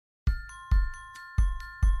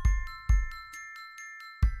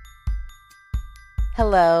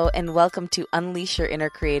Hello, and welcome to Unleash Your Inner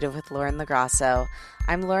Creative with Lauren LaGrasso.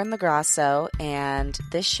 I'm Lauren LaGrasso, and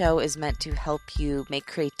this show is meant to help you make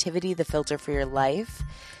creativity the filter for your life,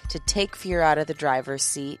 to take fear out of the driver's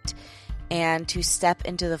seat, and to step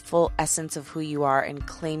into the full essence of who you are and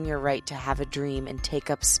claim your right to have a dream and take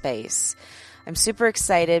up space. I'm super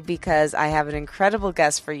excited because I have an incredible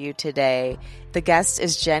guest for you today. The guest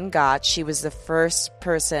is Jen Gotch. She was the first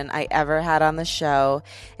person I ever had on the show,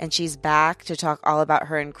 and she's back to talk all about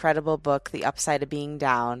her incredible book, The Upside of Being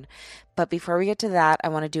Down. But before we get to that, I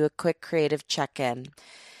want to do a quick creative check-in.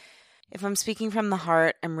 If I'm speaking from the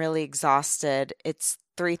heart, I'm really exhausted. It's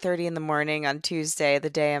 3:30 in the morning on Tuesday,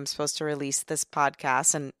 the day I'm supposed to release this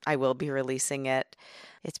podcast, and I will be releasing it.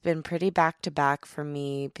 It's been pretty back-to-back for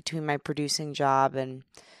me between my producing job and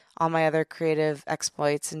all my other creative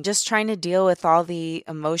exploits and just trying to deal with all the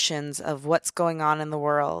emotions of what's going on in the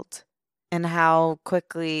world and how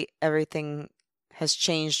quickly everything has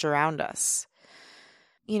changed around us.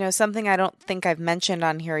 You know, something I don't think I've mentioned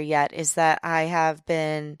on here yet is that I have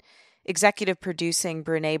been executive producing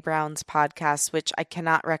Brene Brown's podcast, which I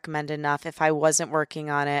cannot recommend enough. If I wasn't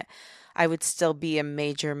working on it, I would still be a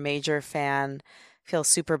major fan. Feel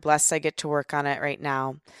super blessed I get to work on it right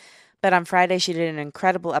now. But on Friday, she did an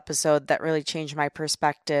incredible episode that really changed my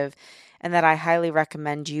perspective and that I highly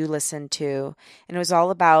recommend you listen to. And it was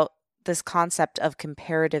all about this concept of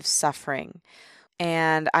comparative suffering.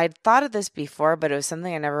 And I'd thought of this before, but it was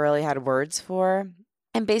something I never really had words for.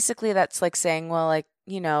 And basically that's like saying, well, like,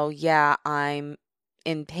 you know, yeah, I'm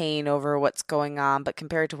in pain over what's going on, but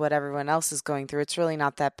compared to what everyone else is going through, it's really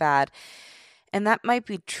not that bad. And that might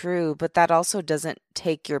be true, but that also doesn't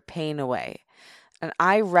take your pain away. And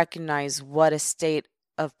I recognize what a state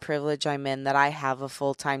of privilege I'm in, that I have a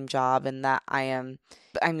full-time job and that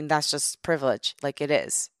that's just privilege, like it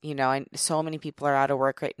is. You know, and so many people are out of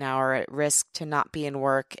work right now or at risk to not be in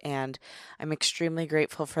work, and I'm extremely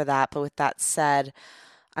grateful for that. But with that said,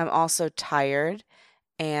 I'm also tired.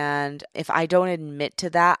 And if I don't admit to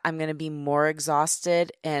that, I'm going to be more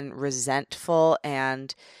exhausted and resentful.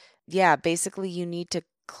 And yeah, basically you need to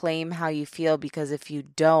claim how you feel, because if you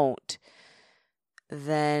don't,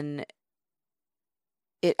 then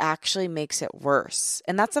it actually makes it worse.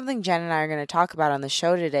 And that's something Jen and I are going to talk about on the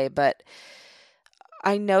show today. But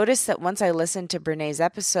I noticed that once I listened to Brene's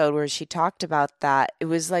episode where she talked about that, it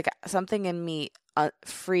was like something in me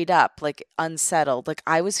freed up, like unsettled. Like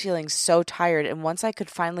I was feeling so tired. And once I could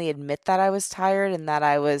finally admit that I was tired and that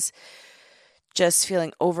I was just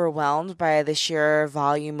feeling overwhelmed by the sheer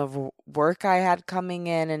volume of work I had coming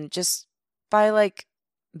in, and just by like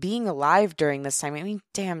being alive during this time. I mean,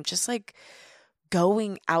 damn, just like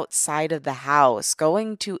going outside of the house,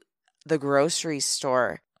 going to the grocery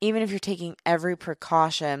store, even if you're taking every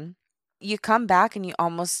precaution, you come back and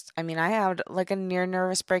I had like a near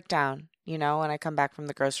nervous breakdown, you know, when I come back from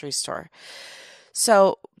the grocery store.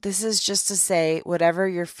 So this is just to say, whatever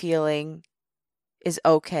you're feeling is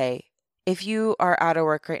okay. If you are out of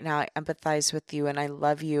work right now, I empathize with you and I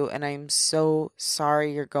love you, and I'm so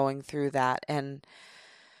sorry you're going through that. And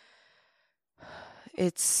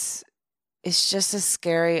it's just a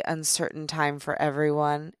scary, uncertain time for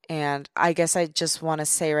everyone. And I guess I just want to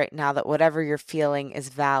say right now that whatever you're feeling is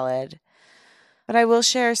valid. But I will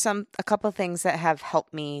share a couple things that have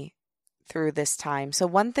helped me through this time. So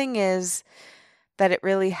one thing is that it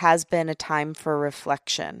really has been a time for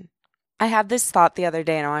reflection. I had this thought the other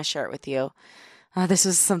day and I want to share it with you. This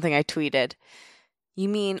was something I tweeted. You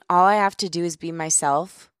mean all I have to do is be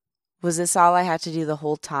myself? Was this all I had to do the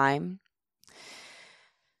whole time?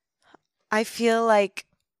 I feel like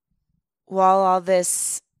while all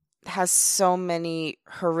this has so many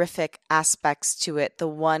horrific aspects to it, the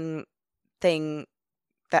one thing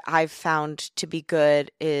that I've found to be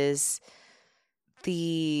good is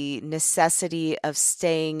the necessity of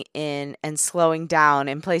staying in and slowing down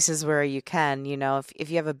in places where you can. You know,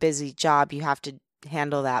 if you have a busy job, you have to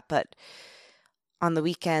handle that. But on the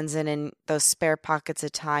weekends and in those spare pockets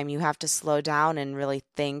of time, you have to slow down and really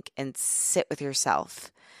think and sit with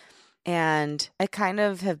yourself. And I kind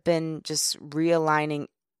of have been just realigning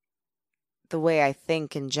the way I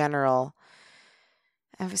think in general.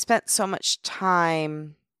 I've spent so much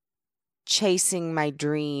time chasing my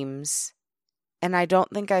dreams, and I don't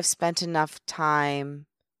think I've spent enough time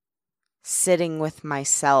sitting with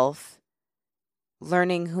myself,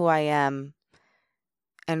 learning who I am,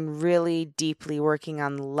 and really deeply working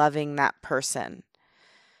on loving that person.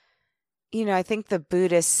 You know, I think the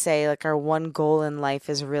Buddhists say like our one goal in life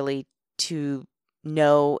is really to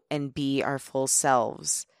know and be our full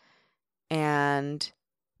selves. And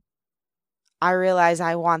I realize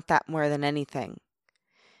I want that more than anything.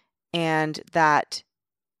 And that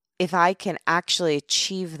if I can actually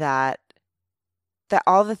achieve that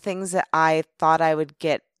all the things that I thought I would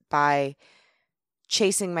get by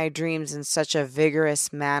chasing my dreams in such a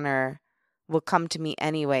vigorous manner will come to me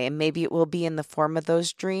anyway. And maybe it will be in the form of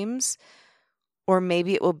those dreams, or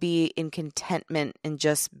maybe it will be in contentment and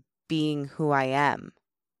just being who I am.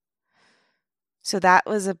 So that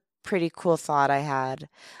was a pretty cool thought I had.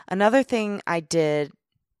 Another thing I did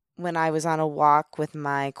when I was on a walk with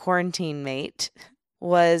my quarantine mate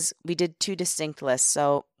was we did 2 distinct lists.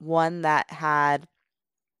 So one that had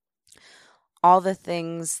all the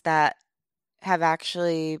things that have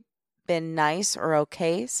actually been nice or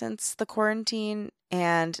okay since the quarantine,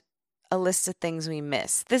 and a list of things we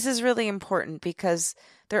miss. This is really important because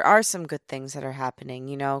there are some good things that are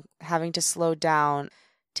happening, having to slow down,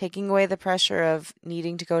 taking away the pressure of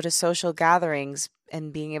needing to go to social gatherings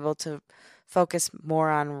and being able to focus more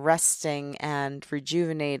on resting and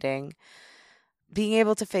rejuvenating, being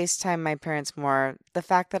able to FaceTime my parents more, the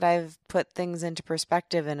fact that I've put things into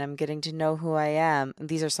perspective and I'm getting to know who I am.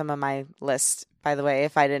 These are some of my lists, by the way,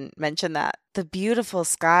 if I didn't mention that. The beautiful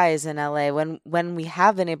skies in LA, when we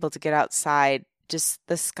have been able to get outside, just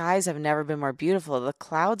the skies have never been more beautiful. The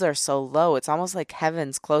clouds are so low. It's almost like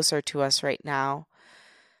heaven's closer to us right now.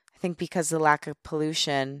 I think because of the lack of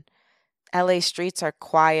pollution, LA streets are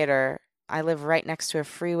quieter. I live right next to a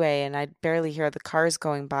freeway and I barely hear the cars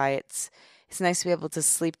going by. It's nice to be able to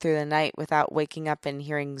sleep through the night without waking up and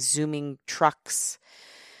hearing zooming trucks.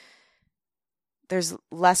 There's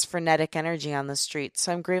less frenetic energy on the street,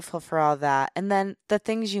 so I'm grateful for all that. And then the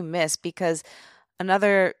things you miss, because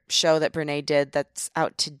another show that Brene did that's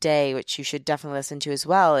out today, which you should definitely listen to as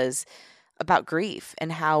well, is about grief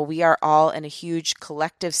and how we are all in a huge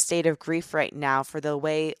collective state of grief right now for the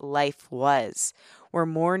way life was. We're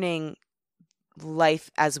mourning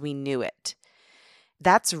life as we knew it.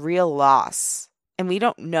 That's real loss. And we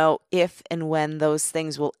don't know if and when those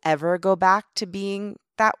things will ever go back to being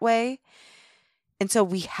that way. And so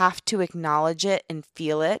we have to acknowledge it and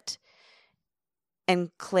feel it and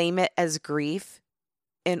claim it as grief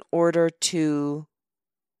in order to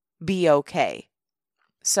be okay.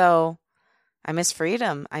 So I miss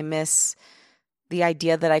freedom. I miss the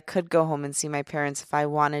idea that I could go home and see my parents if I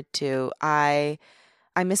wanted to. I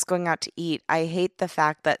miss going out to eat. I hate the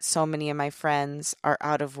fact that so many of my friends are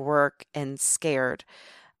out of work and scared.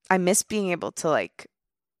 I miss being able to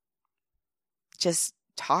just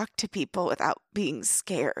talk to people without being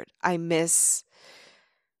scared. I miss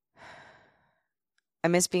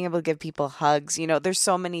being able to give people hugs. There's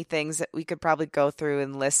so many things that we could probably go through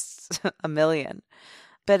and list a million.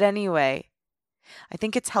 But anyway, I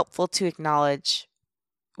think it's helpful to acknowledge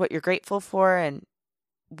what you're grateful for and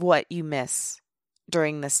what you miss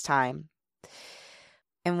during this time.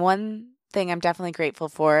 And one thing I'm definitely grateful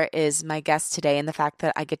for is my guest today and the fact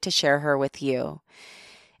that I get to share her with you.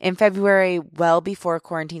 In February, well before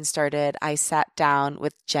quarantine started, I sat down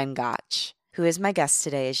with Jen Gotch, who is my guest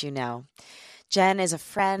today, as you know. Jen is a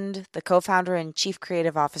friend, the co-founder and chief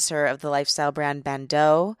creative officer of the lifestyle brand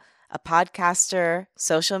Bando, a podcaster,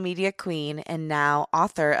 social media queen, and now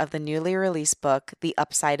author of the newly released book, The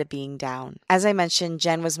Upside of Being Down. As I mentioned,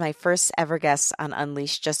 Jen was my first ever guest on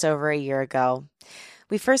Unleashed just over a year ago.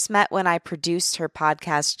 We first met when I produced her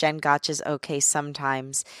podcast, Jen Gotch's Okay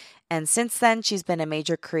Sometimes, and since then, she's been a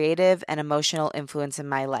major creative and emotional influence in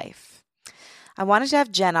my life. I wanted to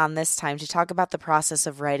have Jen on this time to talk about the process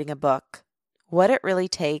of writing a book, what it really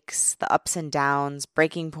takes, the ups and downs,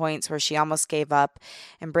 breaking points where she almost gave up,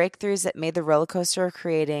 and breakthroughs that made the roller coaster of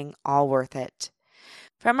creating all worth it.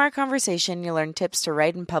 From our conversation, you'll learn tips to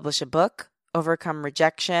write and publish a book, overcome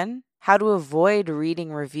rejection, how to avoid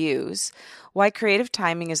reading reviews, why creative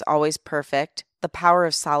timing is always perfect, the power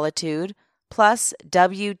of solitude, plus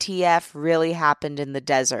WTF really happened in the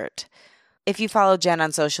desert. If you follow Jen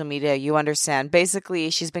on social media, you understand. Basically,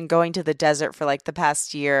 she's been going to the desert for the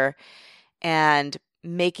past year and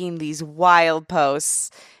making these wild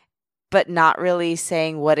posts, but not really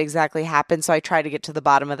saying what exactly happened. So I try to get to the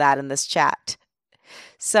bottom of that in this chat.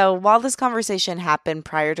 So while this conversation happened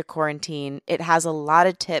prior to quarantine, it has a lot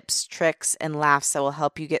of tips, tricks, and laughs that will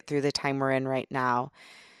help you get through the time we're in right now.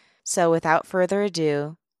 So without further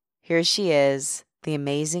ado, here she is, the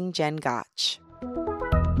amazing Jen Gotch.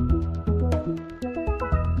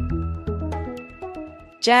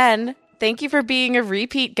 Jen, thank you for being a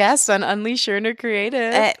repeat guest on Unleash Your Inner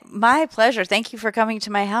Creative. My pleasure. Thank you for coming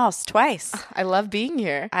to my house twice. I love being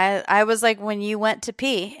here. I was like, when you went to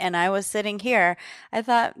pee and I was sitting here, I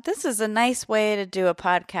thought, this is a nice way to do a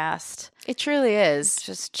podcast. It truly is.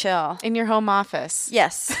 Just chill. In your home office.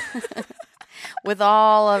 Yes. with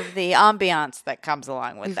all of the ambiance that comes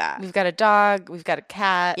along with that. We've got a dog. We've got a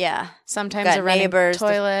cat. Yeah. Sometimes Got a running neighbors,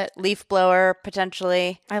 toilet. Leaf blower,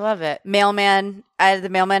 potentially. I love it. Mailman. The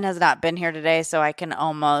mailman has not been here today, so I can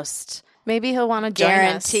almost Maybe he'll want to join us.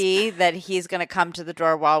 guarantee that he's going to come to the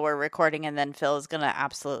door while we're recording, and then Phil is going to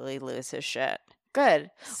absolutely lose his shit.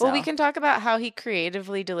 Good. Well, we So. can talk about how he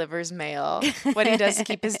creatively delivers mail, what he does to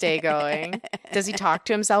keep his day going. Does he talk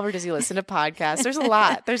to himself or does he listen to podcasts? There's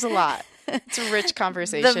a lot. It's a rich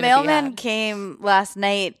conversation. The mailman came last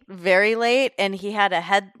night very late, and he had a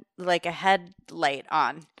headlight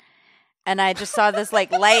on. And I just saw this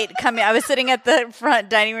light coming. I was sitting at the front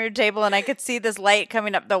dining room table, and I could see this light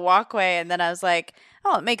coming up the walkway. And then I was like,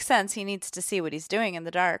 oh, it makes sense. He needs to see what he's doing in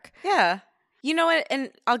the dark. Yeah. You know what?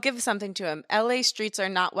 And I'll give something to him. LA streets are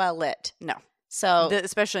not well lit. No. So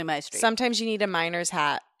Especially my street. sometimes you need a miner's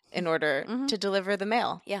hat in order to deliver the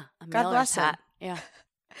mail. Yeah. A God mailer's bless him. hat. Yeah.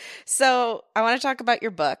 So I want to talk about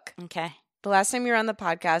your book. Okay. The last time you were on the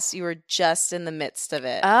podcast, you were just in the midst of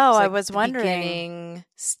it. Oh, It I was the wondering. beginning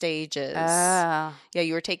stages. Oh. Yeah,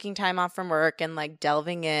 you were taking time off from work and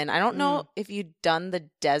delving in. I don't know if you'd done the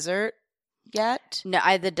desert yet. No,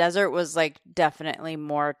 the desert was definitely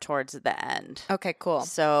more towards the end. Okay, cool.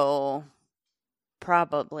 So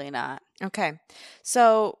probably not. Okay.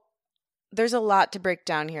 So there's a lot to break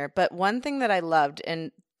down here, but one thing that I loved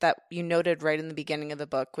and that you noted right in the beginning of the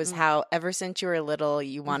book was how ever since you were little,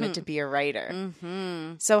 you wanted to be a writer.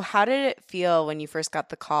 Mm-hmm. So how did it feel when you first got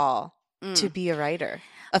the call to be a writer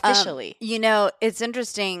officially? It's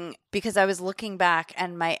interesting because I was looking back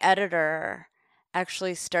and my editor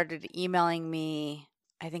actually started emailing me,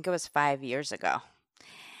 I think it was 5 years ago.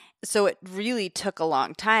 So it really took a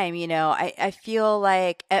long time. I feel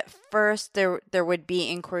like at first there would be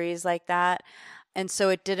inquiries like that. And so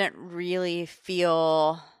it didn't really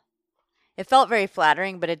it felt very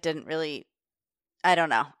flattering, but it didn't really, I don't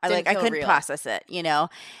know. I couldn't real. process it,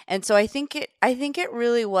 And so I think it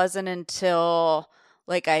really wasn't until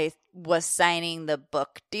I was signing the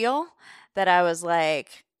book deal that I was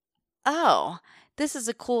like, oh, this is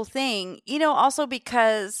a cool thing. Also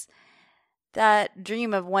because that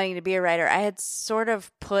dream of wanting to be a writer, I had sort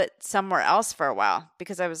of put somewhere else for a while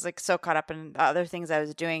because I was so caught up in the other things I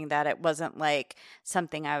was doing that it wasn't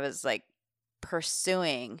something I was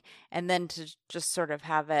pursuing. And then to just sort of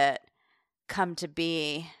have it come to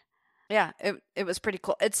be, yeah, it was pretty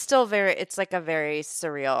cool. It's still it's a very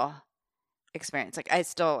surreal experience.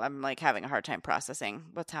 I'm having a hard time processing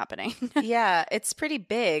what's happening. Yeah, it's pretty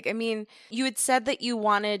big. I mean, you had said that you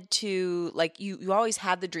wanted to, you always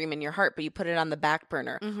had the dream in your heart, but you put it on the back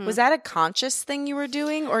burner. Mm-hmm. Was that a conscious thing you were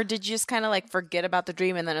doing, or did you just kind of forget about the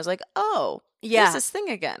dream and then it was like, oh, yeah, here's this thing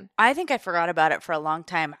again? I think I forgot about it for a long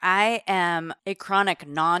time. I am a chronic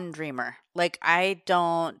non-dreamer. I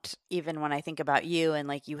don't, even when I think about you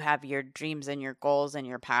and you have your dreams and your goals and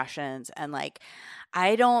your passions, and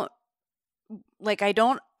I don't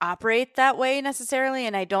operate that way necessarily,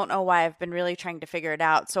 and I don't know why. I've been really trying to figure it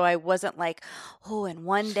out. So I wasn't oh, and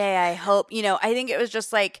one day I hope, I think it was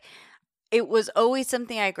just it was always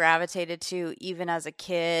something I gravitated to even as a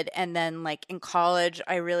kid. And then in college,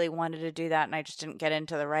 I really wanted to do that, and I just didn't get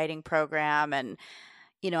into the writing program. And,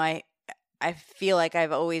 I feel like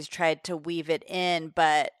I've always tried to weave it in,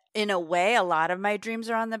 but in a way, a lot of my dreams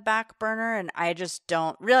are on the back burner, and I just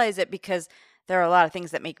don't realize it because there are a lot of things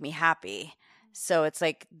that make me happy. So it's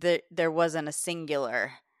there wasn't a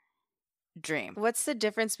singular dream. What's the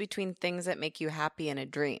difference between things that make you happy and a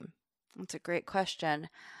dream? That's a great question.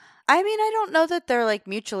 I mean, I don't know that they're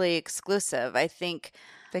mutually exclusive. I think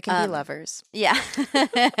they can be lovers. Yeah.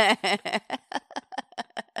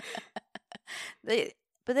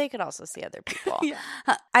 But they could also see other people. Yeah.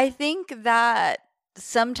 I think that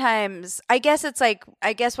sometimes, I guess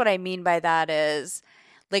what I mean by that is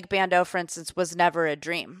Bando, for instance, was never a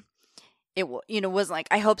dream. It wasn't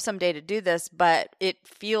I hope someday to do this, but it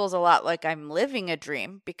feels a lot like I'm living a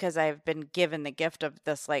dream because I've been given the gift of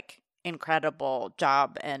this incredible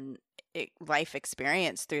job and life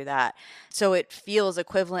experience through that. So it feels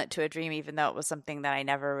equivalent to a dream, even though it was something that I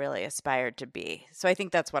never really aspired to be. So I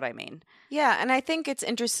think that's what I mean. Yeah, and I think it's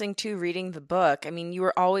interesting too, reading the book. I mean, you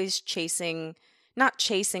were always not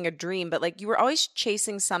chasing a dream, but you were always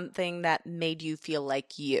chasing something that made you feel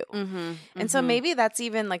like you. Mm-hmm, and so maybe that's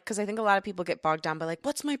even because I think a lot of people get bogged down by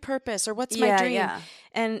what's my purpose or what's my dream? Yeah.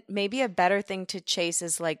 And maybe a better thing to chase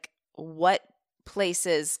is what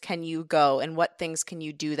places can you go and what things can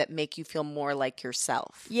you do that make you feel more like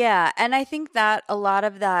yourself? Yeah. And I think that a lot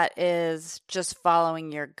of that is just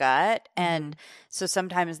following your gut. And so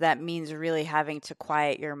sometimes that means really having to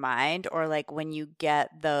quiet your mind, or when you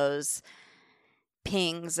get those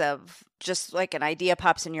pings of just like an idea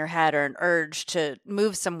pops in your head or an urge to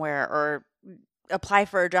move somewhere or apply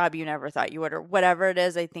for a job you never thought you would or whatever it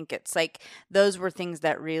is. I think it's like those were things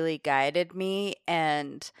that really guided me.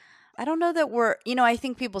 And I don't know that I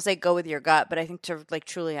think people say go with your gut, but I think to like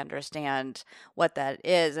truly understand what that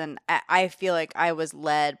is. And I feel like I was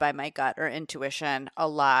led by my gut or intuition a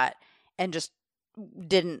lot and just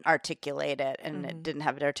didn't articulate it and it didn't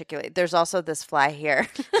have it articulated. There's also this fly here.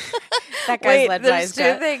 That guy's led by his gut.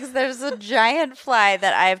 There's two things. There's a giant fly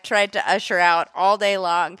that I've tried to usher out all day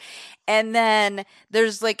long. And then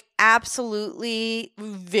there's like absolutely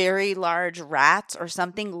very large rats or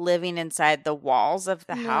something living inside the walls of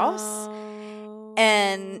the house.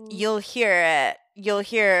 And you'll hear it. You'll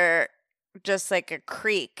hear just like a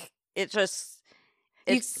creak.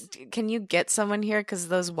 Can you get someone here? Because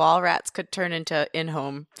those wall rats could turn into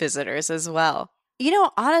in-home visitors as well.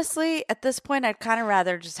 Honestly, at this point, I'd kind of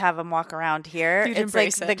rather just have them walk around here. It's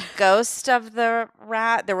like the ghost of the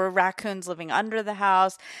rat. There were raccoons living under the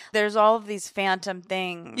house. There's all of these phantom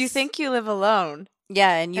things. You think you live alone.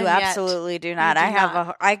 Yeah, and you absolutely do not.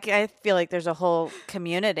 I feel like there's a whole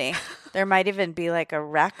community. There might even be like a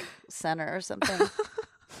rec center or something.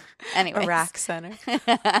 Anyways. A rack center.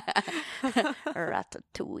 A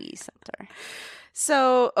ratatouille center.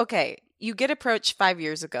 So, okay, you get approached 5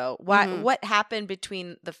 years ago. What happened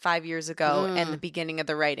between the 5 years ago and the beginning of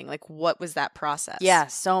the writing? Like, what was that process? Yeah,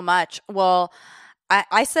 so much. Well,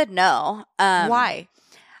 I said no. Why?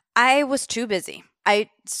 I was too busy. I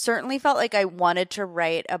certainly felt like I wanted to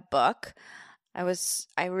write a book.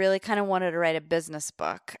 I really kind of wanted to write a business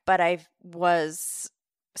book, but I was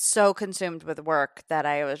so consumed with work that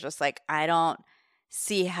I was just like, I don't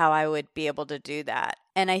see how I would be able to do that.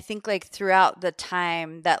 And I think like throughout the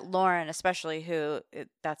time that Lauren, especially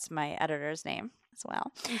that's my editor's name as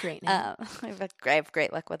well. Great name. I have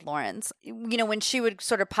great luck with Lauren's. When she would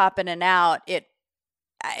sort of pop in and out,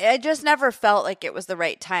 I just never felt like it was the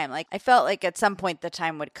right time. Like I felt like at some point the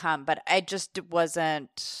time would come, but I just wasn't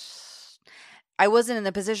in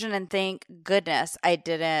the position, and thank goodness I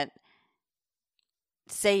didn't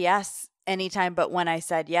say yes anytime but when I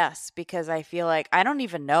said yes, because I feel like I don't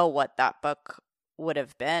even know what that book would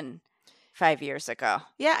have been 5 years ago.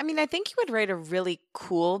 Yeah, I mean, I think you would write a really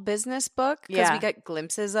cool business book because we got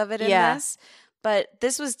glimpses of it in this. But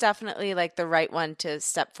this was definitely like the right one to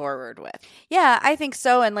step forward with. Yeah, I think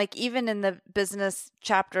so. And like even in the business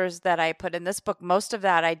chapters that I put in this book, most of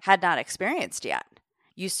that I had not experienced yet.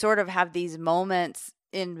 You sort of have these moments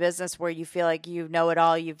in business where you feel like you know it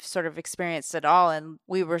all, you've sort of experienced it all. And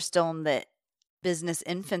we were still in the business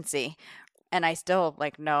infancy. And I still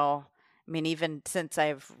like know, I mean, even since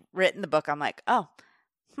I've written the book, I'm like, oh,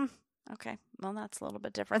 okay, well, that's a little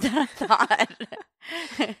bit different than I thought.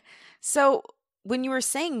 So when you were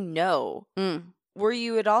saying no, were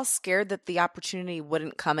you at all scared that the opportunity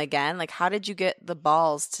wouldn't come again? Like, how did you get the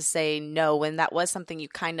balls to say no when that was something you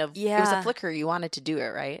kind of, it was a flicker, you wanted to do it,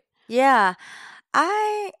 right? Yeah.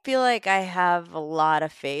 I feel like I have a lot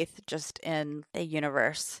of faith just in the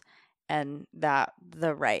universe and that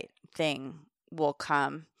the right thing will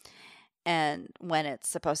come and when it's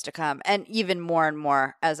supposed to come. And even more and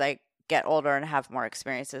more as I get older and have more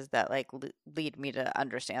experiences that like lead me to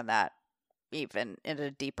understand that even at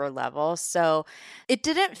a deeper level. So it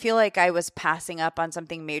didn't feel like I was passing up on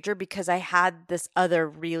something major because I had this other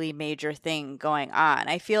really major thing going on.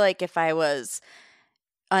 I feel like if I was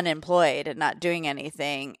unemployed and not doing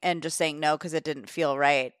anything and just saying no because it didn't feel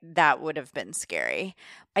right, that would have been scary.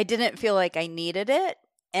 I didn't feel like I needed it.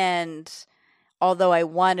 And although I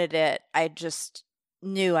wanted it, I just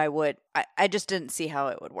knew I would. I just didn't see how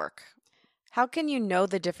it would work. How can you know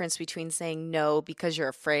the difference between saying no because you're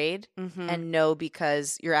afraid and no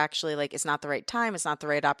because you're actually like, it's not the right time, it's not the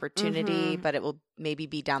right opportunity, but it will maybe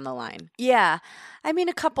be down the line? Yeah. I mean,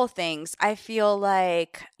 a couple things. I feel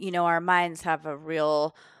like, our minds have a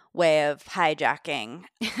real way of hijacking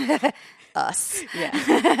us.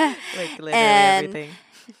 Yeah. Like literally everything.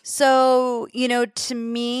 So, to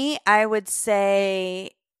me, I would say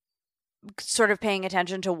sort of paying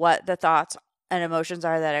attention to what the thoughts and emotions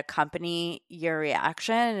are that accompany your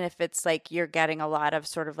reaction. And if it's like you're getting a lot of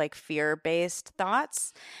sort of like fear-based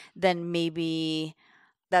thoughts, then maybe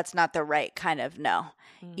that's not the right kind of no,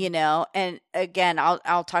 And again,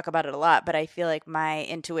 I'll talk about it a lot, but I feel like my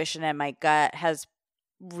intuition and my gut has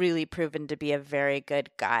really proven to be a very good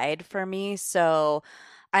guide for me. So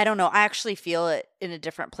I don't know. I actually feel it in a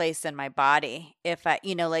different place in my body. If if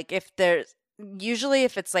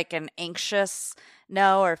it's like an anxious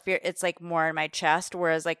no or fear, it's like more in my chest.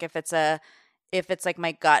 Whereas like if it's if it's like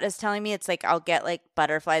my gut is telling me, it's like I'll get like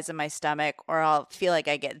butterflies in my stomach, or I'll feel like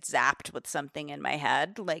I get zapped with something in my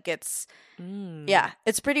head. Like it's yeah,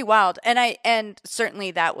 it's pretty wild. And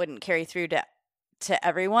certainly that wouldn't carry through to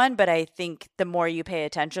everyone, but I think the more you pay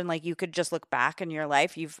attention, like you could just look back in your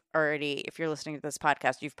life, if you're listening to this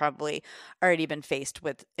podcast, you've probably already been faced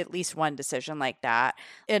with at least one decision like that.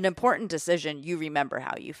 An important decision, you remember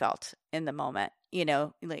how you felt in the moment,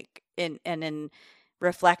 like in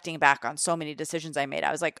reflecting back on so many decisions I made,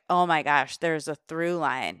 I was like, oh my gosh, there's a through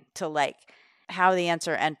line to like how the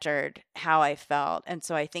answer entered, how I felt. And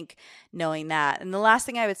so I think knowing that. And the last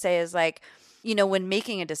thing I would say is like, when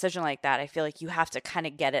making a decision like that, I feel like you have to kind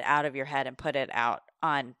of get it out of your head and put it out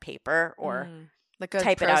on paper or like a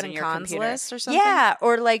type it pros out and in your cons computer list or something. Yeah,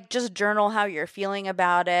 or like just journal how you're feeling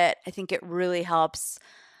about it. I think it really helps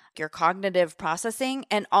your cognitive processing.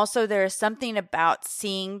 And also there's something about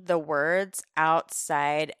seeing the words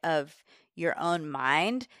outside of your own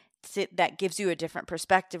mind that gives you a different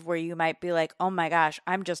perspective, where you might be like, oh my gosh,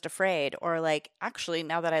 I'm just afraid. Or like, actually,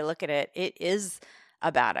 now that I look at it, it is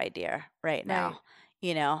a bad idea right now.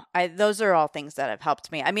 Those are all things that have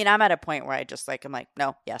helped me. I mean, I'm at a point where I'm like,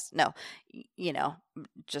 no, yes, no,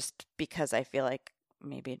 just because I feel like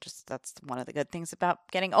maybe just that's one of the good things about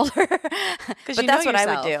getting older. But that's what I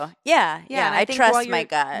would do. Yeah. And I think trust my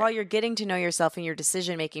gut. While you're getting to know yourself in your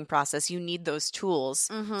decision-making process, you need those tools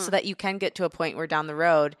so that you can get to a point where down the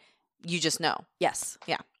road, you just know. Yes.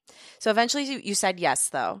 Yeah. So eventually you said yes,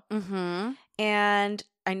 though. Mm-hmm. And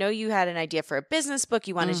I know you had an idea for a business book.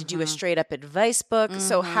 You wanted to do a straight up advice book.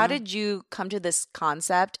 So how did you come to this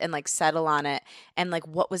concept and like settle on it? And like,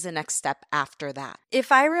 what was the next step after that?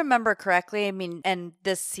 If I remember correctly, I mean, and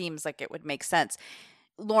this seems like it would make sense,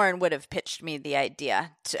 Lauren would have pitched me the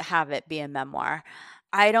idea to have it be a memoir.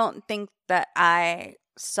 I don't think that I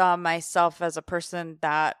saw myself as a person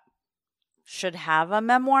that should have a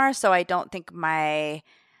memoir. So I don't think my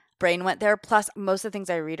brain went there. Plus, most of the things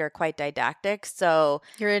I read are quite didactic. So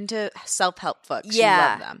you're into self-help books. Yeah.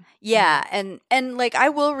 You love them. Yeah. And like I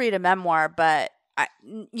will read a memoir, but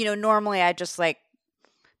normally I just like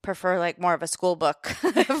prefer like more of a school book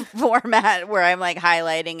format where I'm like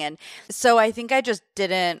highlighting. And so I think I just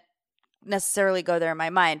didn't necessarily go there in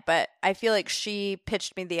my mind, but I feel like she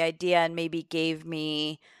pitched me the idea and maybe gave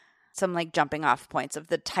me some like jumping off points of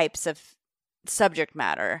the types of subject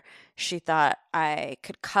matter she thought I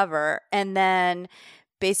could cover. And then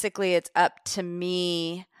basically it's up to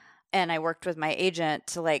me, and I worked with my agent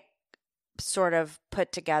to like sort of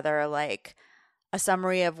put together like a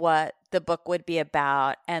summary of what the book would be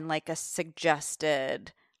about and like a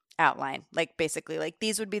suggested outline. Like basically like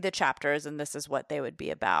these would be the chapters and this is what they would be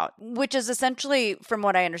about, which is essentially, from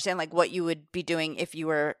what I understand, like what you would be doing if you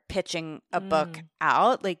were pitching a book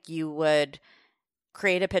out. Like you would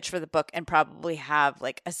create a pitch for the book and probably have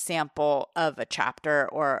like a sample of a chapter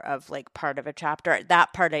or of like part of a chapter.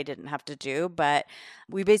 That part I didn't have to do, but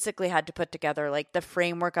we basically had to put together like the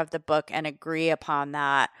framework of the book and agree upon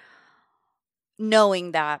that,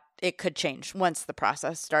 knowing that it could change once the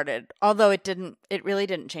process started. Although it really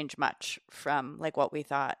didn't change much from like what we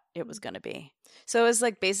thought it was going to be. So it was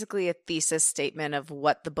like basically a thesis statement of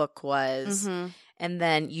what the book was, and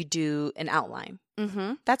then you do an outline.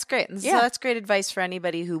 That's great. So that's great advice for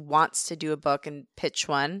anybody who wants to do a book and pitch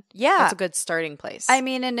one. Yeah. That's a good starting place. I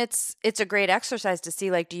mean, and it's a great exercise to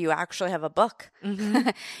see, like, do you actually have a book?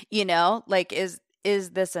 Like, is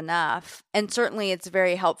this enough? And certainly it's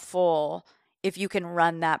very helpful if you can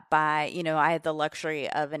run that by, I had the luxury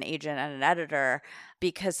of an agent and an editor,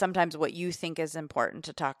 because sometimes what you think is important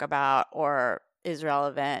to talk about or is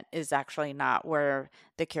relevant is actually not where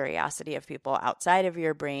the curiosity of people outside of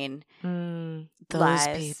your brain those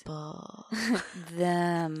lies. People.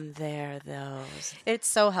 Them, they're those. It's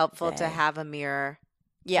so helpful to have a mirror.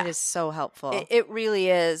 Yeah. It is so helpful. It really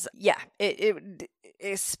is. Yeah. It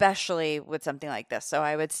especially with something like this. So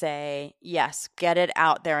I would say, yes, get it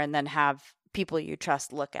out there and then have people you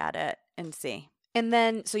trust look at it and see. And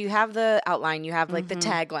then, so you have the outline, you have like the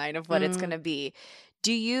tagline of what it's going to be.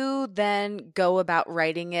 Do you then go about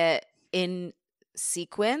writing it in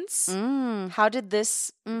sequence? How did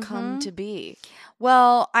this come to be?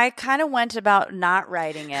 Well, I kind of went about not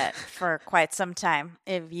writing it for quite some time,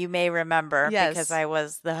 if you may remember, because I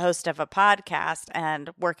was the host of a podcast and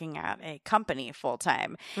working at a company full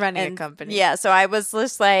time. Running a company. Yeah, so I was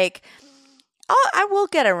just like, I will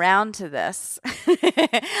get around to this.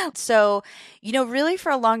 So, really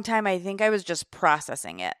for a long time, I think I was just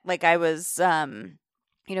processing it. Like I was,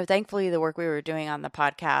 thankfully the work we were doing on the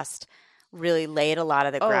podcast really laid a lot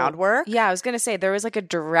of the groundwork. Yeah, I was going to say there was like a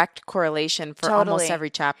direct correlation for almost every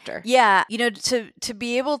chapter. Yeah. To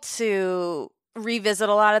be able to revisit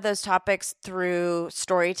a lot of those topics through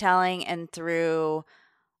storytelling and through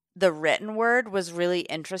the written word was really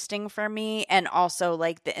interesting for me. And also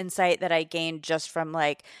like the insight that I gained just from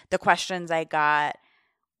like the questions I got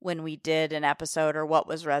when we did an episode or what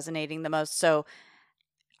was resonating the most. So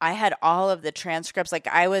I had all of the transcripts. Like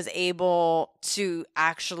I was able to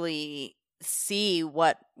actually see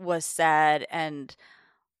what was said and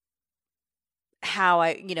how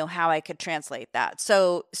I could translate that.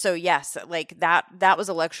 So yes, like that was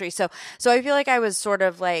a luxury. So I feel like I was sort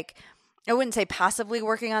of like, I wouldn't say passively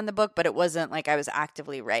working on the book, but it wasn't like I was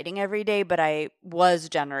actively writing every day, but I was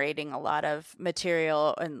generating a lot of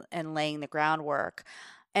material and laying the groundwork.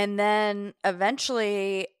 And then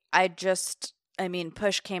eventually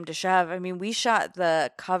push came to shove. I mean, we shot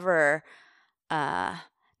the cover,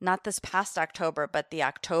 not this past October, but the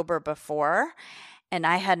October before, and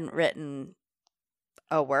I hadn't written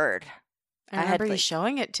a word. I remember you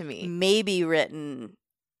showing it to me. Maybe written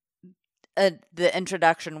the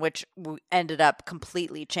introduction, which ended up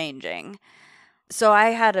completely changing. So I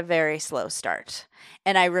had a very slow start.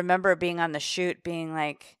 And I remember being on the shoot being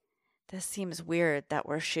like, this seems weird that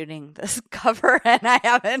we're shooting this cover and I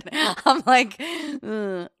haven't, I'm like,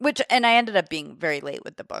 and I ended up being very late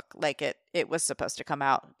with the book. Like it was supposed to come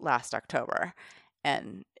out last October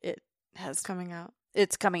and it's coming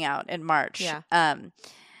out in March. Yeah.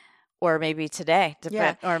 Or maybe today,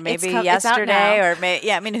 yeah. Or maybe yesterday, or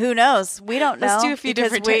I mean, who knows? We don't know. Let's do a few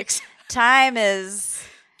different takes. Time is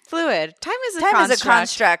fluid. Time is a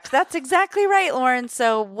construct. That's exactly right, Lauren.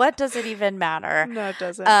 So what does it even matter? No, it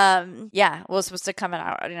doesn't. Well, it was supposed to come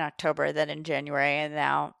out in October, then in January, and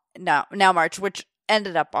now March, which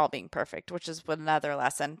ended up all being perfect, which is another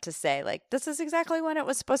lesson to say, like, this is exactly when it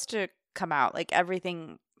was supposed to come out. Like,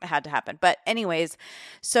 everything had to happen. But anyways,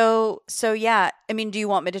 so yeah, I mean, do you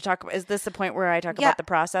want me to talk about, is this the point where I talk about the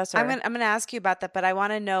process? Or? I'm going to ask you about that, but I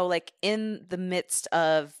want to know, like, in the midst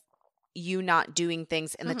of you not doing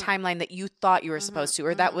things in the timeline that you thought you were supposed to,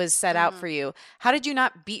 or that was set out for you, how did you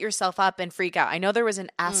not beat yourself up and freak out? I know there was an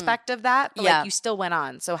aspect of that, but like you still went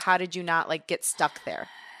on. So how did you not like get stuck there?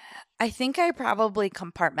 I think I probably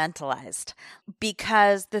compartmentalized,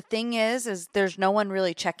 because the thing is there's no one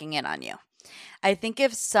really checking in on you. I think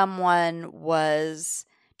if someone was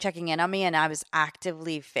checking in on me and I was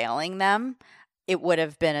actively failing them, it would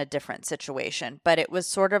have been a different situation. But it was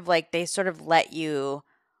sort of like they sort of let you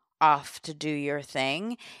off to do your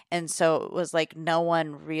thing. And so it was like no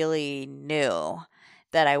one really knew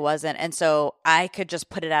that I wasn't. And so I could just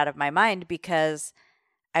put it out of my mind because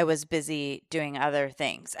I was busy doing other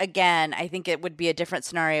things. Again, I think it would be a different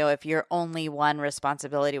scenario if your only one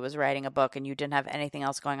responsibility was writing a book and you didn't have anything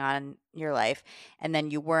else going on in your life, and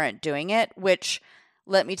then you weren't doing it, which,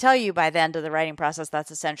 let me tell you, by the end of the writing process,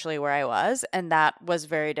 that's essentially where I was. And that was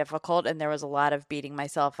very difficult. And there was a lot of beating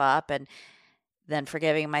myself up and then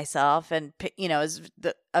forgiving myself. And, it was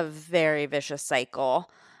a very vicious cycle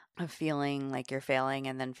of feeling like you're failing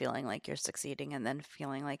and then feeling like you're succeeding and then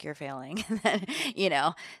feeling like you're failing. And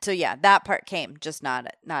then, so yeah, that part came, just not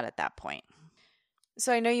at that point.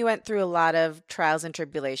 So I know you went through a lot of trials and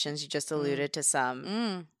tribulations. You just alluded to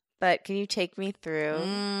some, but can you take me through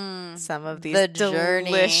some of these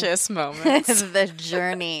delicious moments? The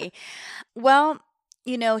journey. Well,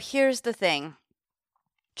 here's the thing.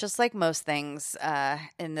 Just like most things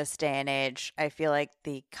in this day and age, I feel like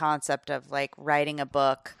the concept of like writing a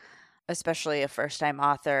book, especially a first-time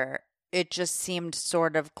author, it just seemed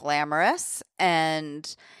sort of glamorous,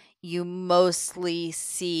 and you mostly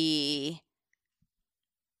see,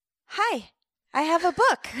 hi, I have a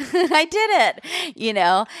book. I did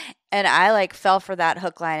it, and I like fell for that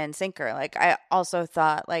hook, line, and sinker. Like I also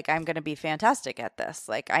thought like I'm going to be fantastic at this.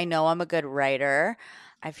 Like I know I'm a good writer.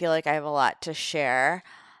 I feel like I have a lot to share.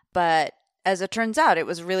 But as it turns out, it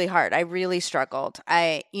was really hard. I really struggled.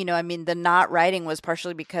 The not writing was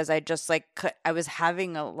partially because I just I was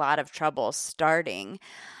having a lot of trouble starting.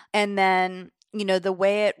 And then, the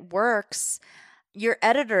way it works, your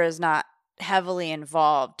editor is not heavily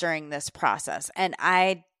involved during this process. And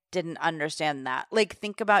I didn't understand that. Like,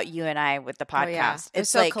 think about you and I with the podcast. Oh, yeah. It's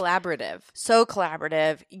so collaborative. So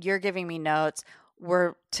collaborative. You're giving me notes.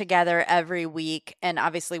 We're together every week, and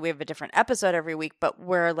obviously we have a different episode every week, but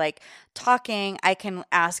we're like talking. I can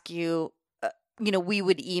ask you, we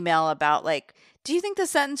would email about like, do you think the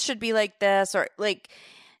sentence should be like this? Or like,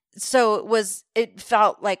 so it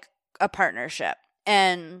felt like a partnership,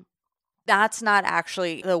 and that's not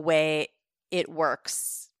actually the way it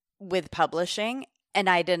works with publishing. And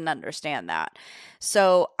I didn't understand that.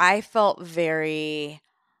 So I felt very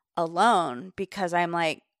alone because I'm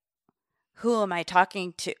like, who am I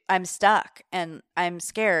talking to? I'm stuck and I'm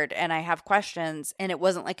scared and I have questions. And it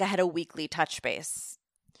wasn't like I had a weekly touch base,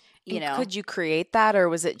 you And know? could you create that, or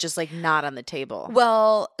was it just like not on the table?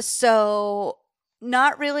 Well, so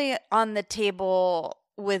not really on the table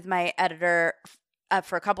with my editor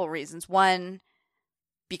for a couple reasons. One,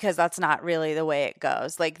 because that's not really the way it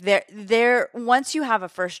goes. Like they're once you have a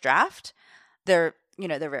first draft, they're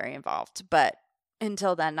very involved, but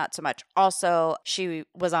until then, not so much. Also, she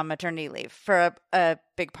was on maternity leave for a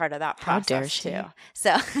big part of that process. How dare she? Too.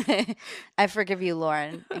 So I forgive you,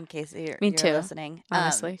 Lauren, in case you're listening.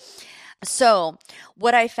 Honestly. So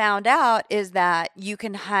what I found out is that you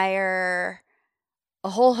can hire a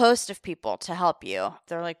whole host of people to help you.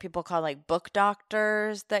 They're like people called like book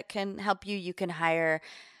doctors that can help you. You can hire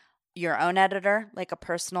your own editor, like a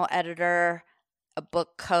personal editor, a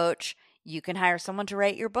book coach. You can hire someone to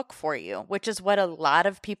write your book for you, which is what a lot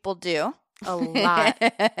of people do. A lot.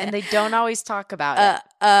 And they don't always talk about it.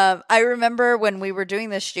 I remember when we were doing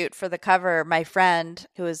this shoot for the cover, my friend,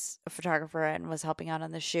 who was a photographer and was helping out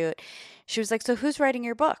on the shoot, she was like, "So who's writing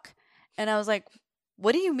your book?" And I was like,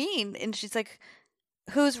 "What do you mean?" And she's like,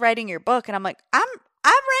 "Who's writing your book?" And I'm like, I'm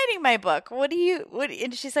writing my book.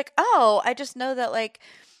 And she's like, "Oh, I just know that like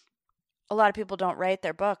a lot of people don't write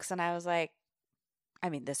their books." And I was like, I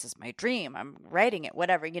mean, this is my dream. I'm writing it,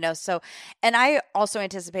 whatever, So, and I also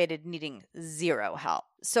anticipated needing zero help.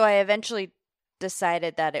 So I eventually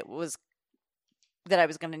decided that I was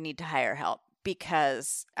going to need to hire help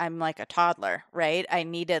because I'm like a toddler, right? I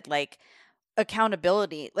needed like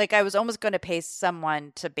accountability. Like I was almost going to pay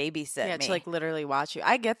someone to babysit me. To like literally watch you.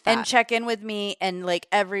 I get that. And check in with me and like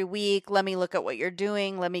every week, let me look at what you're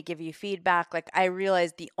doing. Let me give you feedback. Like I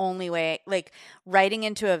realized the only way, like writing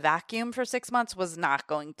into a vacuum for 6 months I was not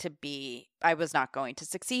going to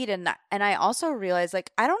succeed. And I also realized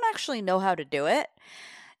like, I don't actually know how to do it.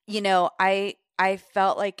 I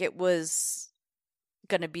felt like it was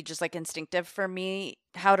going to be just like instinctive for me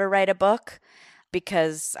how to write a book.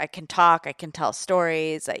 Because I can talk, I can tell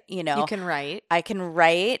stories, You can write. I can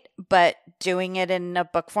write, but doing it in a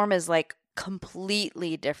book form is like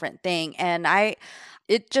completely different thing. And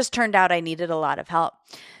it just turned out I needed a lot of help.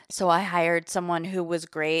 So I hired someone who was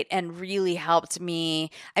great and really helped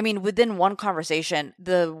me. I mean, within one conversation,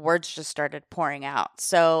 the words just started pouring out.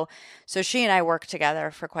 So she and I worked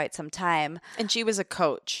together for quite some time. And she was a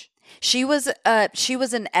coach. She was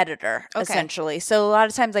an editor, essentially. So a lot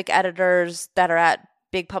of times like editors that are at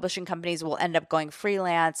big publishing companies will end up going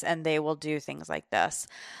freelance and they will do things like this.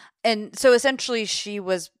 And so essentially she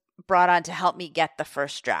was brought on to help me get the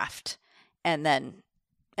first draft. And then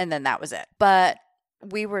that was it. But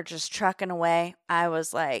we were just trucking away. I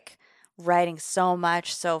was like writing so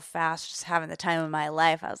much so fast, just having the time of my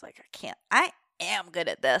life. I was like, I am good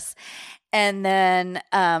at this. And then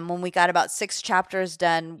when we got about 6 chapters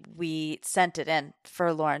done, we sent it in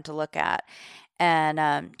for Lauren to look at.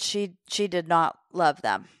 And she did not love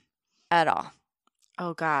them at all.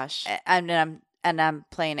 Oh gosh. And I'm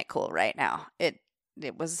playing it cool right now. It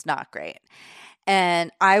was not great. And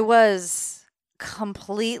I was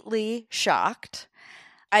completely shocked.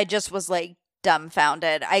 I just was like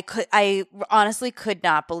dumbfounded. I honestly could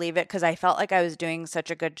not believe it because I felt like I was doing such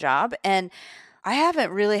a good job. And I haven't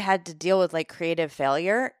really had to deal with like creative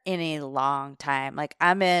failure in a long time. Like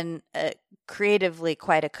I'm in creatively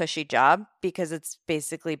quite a cushy job because it's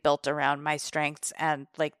basically built around my strengths and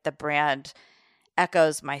like the brand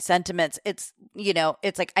echoes my sentiments. It's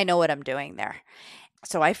like I know what I'm doing there.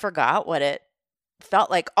 So I forgot what it felt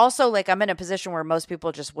like. Also, like I'm in a position where most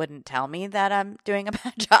people just wouldn't tell me that I'm doing a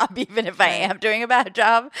bad job, even if I am doing a bad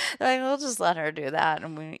job. They're like, we'll just let her do that.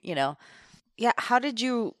 And Yeah. How did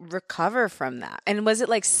you recover from that? And was it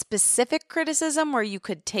like specific criticism where you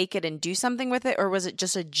could take it and do something with it? Or was it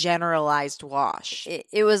just a generalized wash?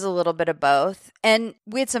 It was a little bit of both. And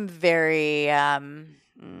we had some very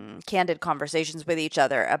candid conversations with each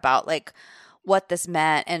other about like what this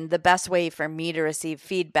meant and the best way for me to receive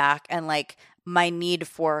feedback and like my need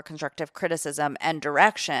for constructive criticism and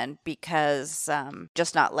direction because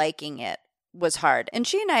just not liking it was hard. And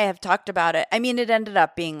she and I have talked about it. I mean, it ended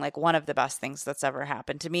up being like one of the best things that's ever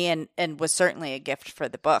happened to me and was certainly a gift for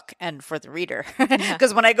the book and for the reader.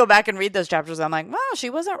 Because when I go back and read those chapters, I'm like, well, she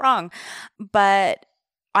wasn't wrong. But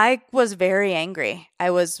I was very angry.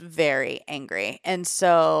 And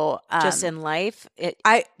so just in life,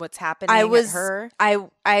 what's happening at her?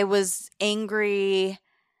 I was angry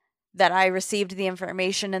that I received the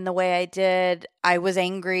information in the way I did. I was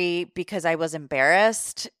angry because I was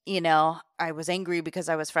embarrassed. I was angry because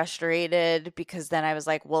I was frustrated because then I was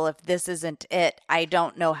like, well, if this isn't it, I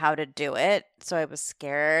don't know how to do it. So I was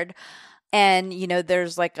scared. And,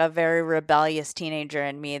 there's like a very rebellious teenager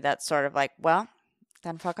in me that's sort of like, well,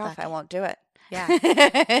 then fuck off. I won't do it. Yeah.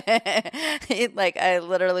 I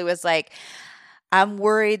literally was like, I'm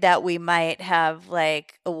worried that we might have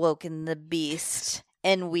like awoken the beast,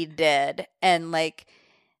 and we did. And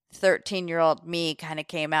 13-year-old me kind of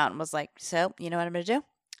came out and was like, so you know what I'm going to do?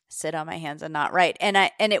 Sit on my hands and not write. And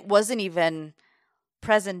it wasn't even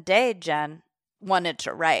present day Jen wanted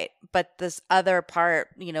to write, but this other part,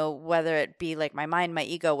 whether it be like my mind, my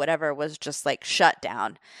ego, whatever, was just like shut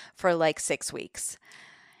down for like 6 weeks.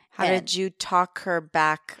 How did you talk her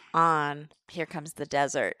back on? Here comes the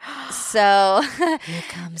desert. So here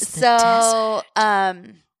comes the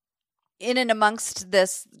desert. In and amongst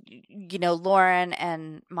this, Lauren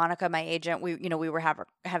and Monica, my agent, we were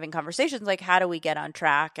having conversations like, how do we get on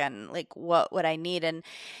track, and like, what would I need? And,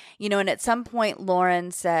 and at some point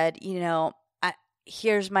Lauren said,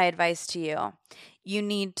 here's my advice to you. You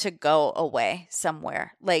need to go away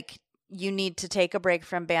somewhere. Like, you need to take a break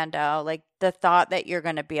from Bando. Like, the thought that you're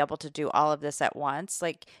going to be able to do all of this at once,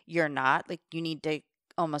 like, you're not. Like, you need to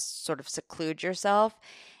almost sort of seclude yourself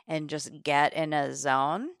and just get in a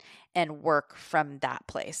zone and work from that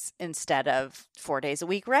place instead of 4 days a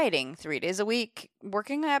week writing, 3 days a week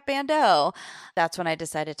working at Bando. That's when I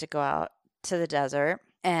decided to go out to the desert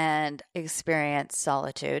and experience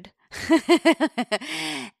solitude.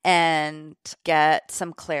 And get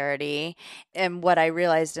some clarity. And what I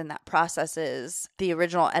realized in that process is the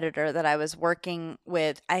original editor that I was working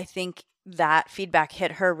with, I think that feedback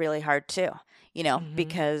hit her really hard too,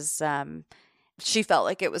 because she felt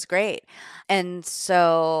like it was great. And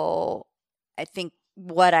so I think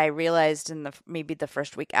what I realized in maybe the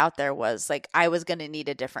first week out there was like, I was going to need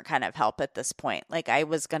a different kind of help at this point. Like, I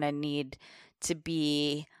was going to need to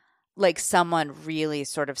be like someone really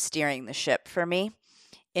sort of steering the ship for me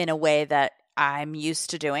in a way that I'm used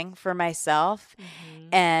to doing for myself.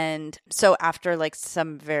 Mm-hmm. And so after like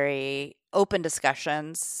some very open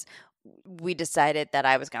discussions, we decided that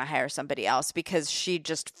I was going to hire somebody else because she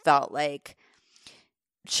just felt like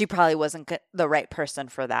she probably wasn't the right person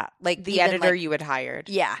for that. Like the editor you had hired.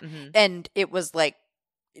 Yeah. Mm-hmm. And it was like,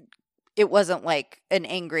 it wasn't like an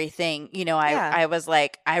angry thing. I was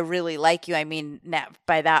like, I really like you. I mean,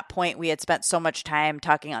 by that point, we had spent so much time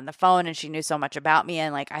talking on the phone and she knew so much about me.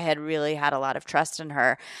 And like, I had really had a lot of trust in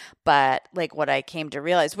her. But like what I came to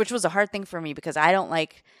realize, which was a hard thing for me because I don't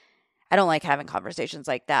like having conversations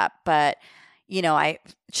like that. But,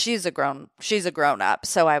 she's a grown up.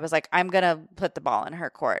 So I was like, I'm going to put the ball in her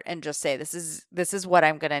court and just say, this is what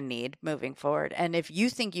I'm going to need moving forward. And if you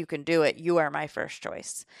think you can do it, you are my first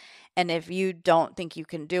choice. And if you don't think you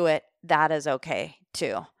can do it, that is okay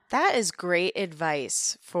too. That is great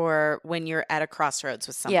advice for when you're at a crossroads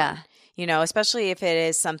with someone. Yeah. Especially if it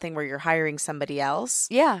is something where you're hiring somebody else.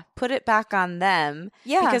 Yeah. Put it back on them.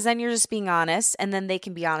 Yeah. Because then you're just being honest and then they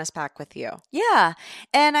can be honest back with you. Yeah.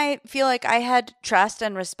 And I feel like I had trust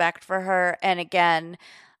and respect for her. And again,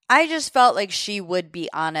 I just felt like she would be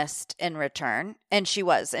honest in return. And she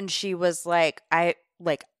was. And she was like,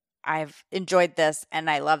 I've enjoyed this and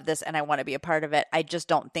I love this and I want to be a part of it. I just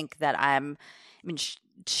don't think that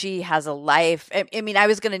she has a life. I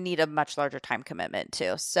was going to need a much larger time commitment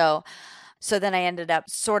too. So then I ended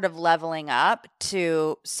up sort of leveling up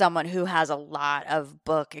to someone who has a lot of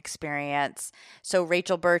book experience. So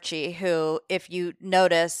Rachel Birchie, who, if you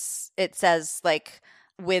notice, it says like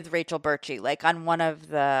with Rachel Birchie, like on one of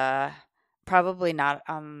the, probably not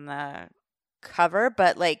on the cover,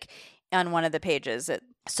 but like on one of the pages,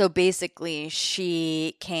 so basically,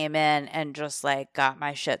 she came in and just like got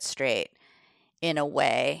my shit straight in a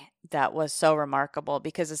way that was so remarkable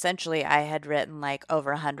because essentially I had written like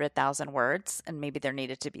over 100,000 words and maybe there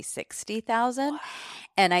needed to be 60,000. Wow.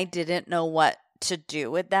 And I didn't know what to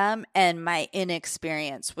do with them. And my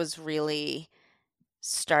inexperience was really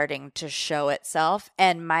starting to show itself,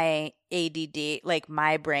 and my ADD, like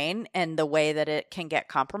my brain and the way that it can get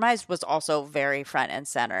compromised, was also very front and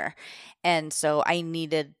center. And so I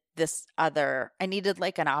needed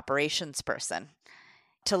like an operations person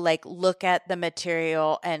to like look at the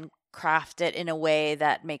material and craft it in a way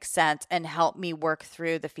that makes sense and help me work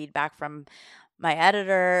through the feedback from my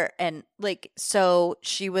editor. And like, so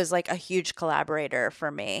she was like a huge collaborator for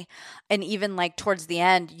me. And even like towards the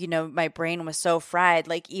end, my brain was so fried,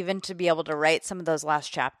 like even to be able to write some of those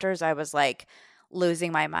last chapters, I was like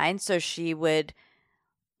losing my mind. So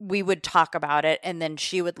we would talk about it. And then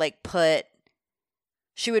she would put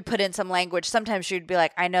in some language. Sometimes she would be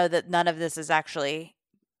like, I know that none of this is actually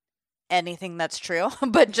anything that's true,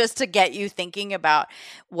 but just to get you thinking about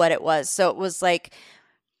what it was. So it was like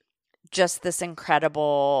just this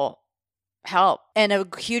incredible help. And a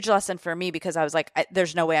huge lesson for me, because I was like,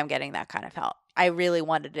 there's no way I'm getting that kind of help. I really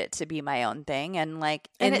wanted it to be my own thing. And like,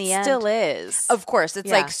 in the end, it still is. Of course. It's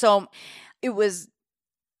like, so it was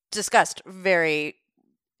discussed very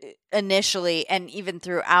initially and even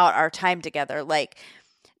throughout our time together. Like,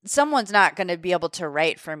 someone's not going to be able to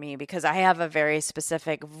write for me because I have a very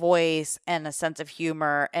specific voice and a sense of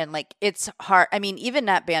humor. And like, it's hard. I mean, even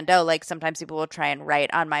at Bando, like sometimes people will try and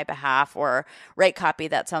write on my behalf or write copy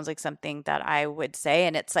that sounds like something that I would say.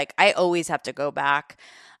 And it's like, I always have to go back.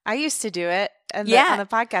 I used to do it on the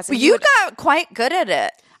podcast. Well, you got quite good at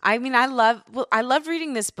it. I mean, I loved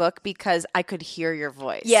reading this book because I could hear your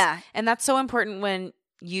voice. Yeah. And that's so important when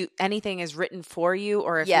anything is written for you,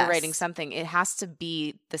 or if you're writing something, it has to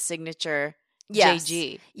be the signature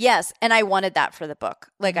JG. Yes. And I wanted that for the book.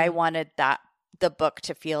 Like, I wanted the book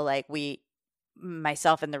to feel like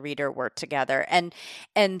myself and the reader were together.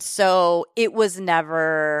 And so it was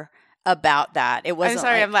never about that. It wasn't. I'm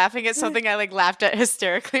sorry, I'm laughing at something I like laughed at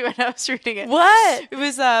hysterically when I was reading it. What? It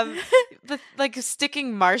was like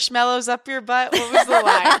sticking marshmallows up your butt. What was the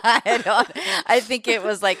line? I think it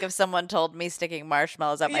was like if someone told me sticking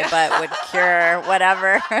marshmallows up my butt would cure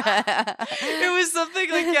whatever. It was something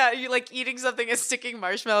like, you like eating something and sticking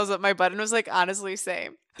marshmallows up my butt, and it was like, honestly,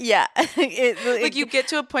 same. Yeah. Like you get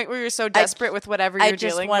to a point where you're so desperate with whatever you're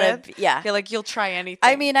dealing with. Yeah. You're like, you'll try anything.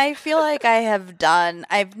 I mean, I feel like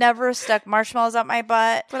I've never stuck marshmallows up my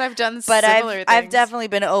butt. But I've done similar things. I've definitely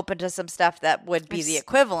been open to some stuff that would be the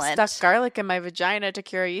equivalent. Stuck garlic in my vagina to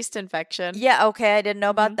cure a yeast infection. Yeah, okay. I didn't know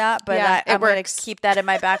about that, but I'm going to keep that in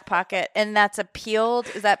my back pocket. And that's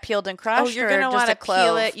is that peeled and crushed? Oh, you're going to want to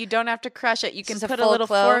peel it. You don't have to crush it. You can put a little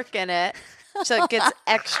fork in it so it gets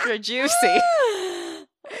extra juicy.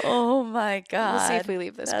 Oh my God. We'll see if we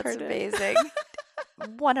leave this part. That's amazing.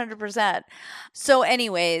 100%. So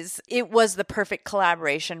anyways, it was the perfect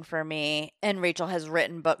collaboration for me. And Rachel has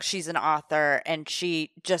written books. She's an author and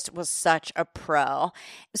she just was such a pro.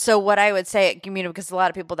 So what I would say, because a lot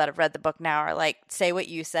of people that have read the book now are like, say what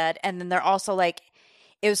you said. And then they're also like,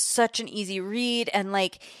 it was such an easy read and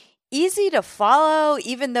like easy to follow,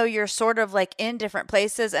 even though you're sort of like in different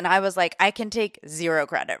places. And I was like, I can take zero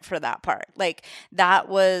credit for that part. Like that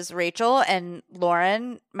was Rachel and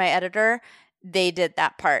Lauren, my editor. They did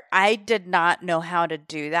that part. I did not know how to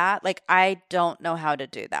do that. Like, I don't know how to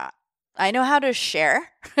do that. I know how to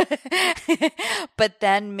share, but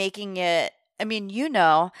then making it, I mean,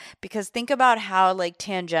 because think about how like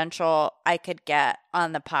tangential I could get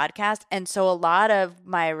on the podcast. And so a lot of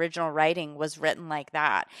my original writing was written like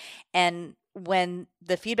that. And when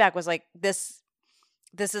the feedback was like, this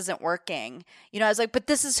isn't working, I was like, but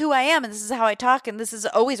this is who I am and this is how I talk. And this has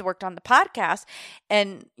always worked on the podcast.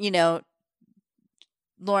 And,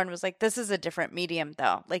 Lauren was like, this is a different medium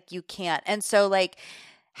though. Like you can't. And so like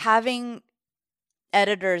having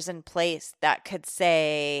editors in place that could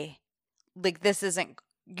say, like, this isn't,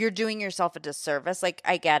 you're doing yourself a disservice. Like,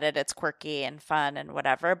 I get it. It's quirky and fun and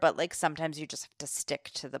whatever, but like sometimes you just have to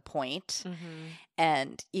stick to the point. Mm-hmm.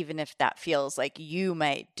 And even if that feels like you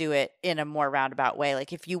might do it in a more roundabout way,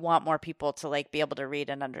 like if you want more people to like be able to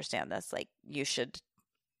read and understand this, like you should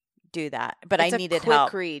do that. But it's I needed a quick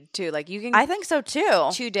help. Read too. Like you can. I think so too.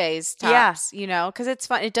 2 days tops. Because it's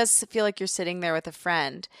fun. It does feel like you're sitting there with a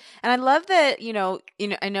friend. And I love that.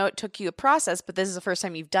 I know it took you a process, but this is the first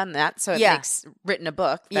time you've done that, so it makes written a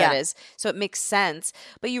book. That is, so it makes sense.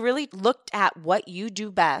 But you really looked at what you do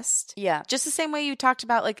best. Yeah. Just the same way you talked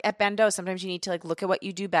about like at Bando. Sometimes you need to like look at what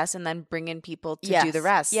you do best and then bring in people to do the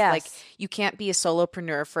rest. Yes. Like you can't be a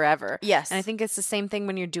solopreneur forever. Yes. And I think it's the same thing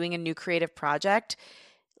when you're doing a new creative project.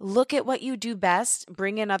 Look at what you do best,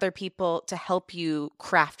 bring in other people to help you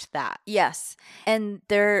craft that. Yes. And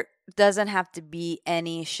there doesn't have to be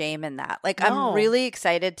any shame in that. Like, I'm really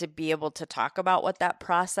excited to be able to talk about what that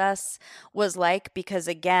process was like because,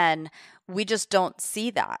 again, we just don't see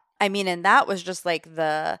that. I mean, and that was just like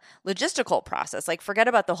the logistical process. Like, forget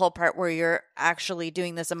about the whole part where you're actually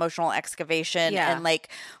doing this emotional excavation and like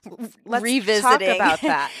revisiting. Talk about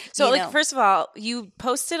that. So, like, first of all, you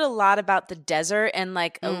posted a lot about the desert and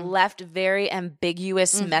like left very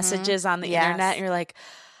ambiguous messages on the internet. And you're like,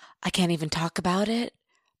 I can't even talk about it,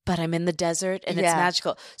 but I'm in the desert and it's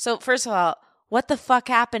magical. So, first of all, what the fuck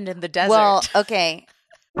happened in the desert? Well, okay.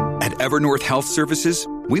 At Evernorth Health Services,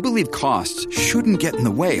 we believe costs shouldn't get in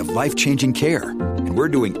the way of life-changing care, and we're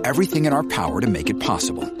doing everything in our power to make it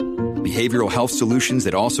possible. Behavioral health solutions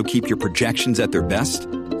that also keep your projections at their best?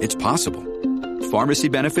 It's possible. Pharmacy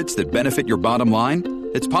benefits that benefit your bottom line?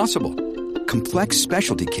 It's possible. Complex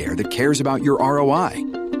specialty care that cares about your ROI?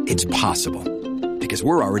 It's possible. Because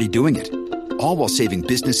we're already doing it. All while saving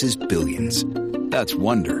businesses billions. That's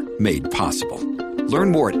Wonder made possible.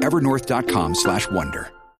 Learn more at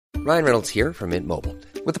evernorth.com/wonder. Ryan Reynolds here from Mint Mobile.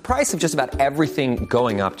 With the price of just about everything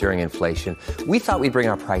going up during inflation, we thought we'd bring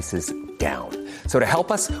our prices down. So to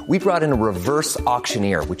help us, we brought in a reverse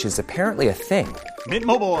auctioneer, which is apparently a thing. Mint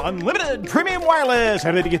Mobile Unlimited Premium Wireless.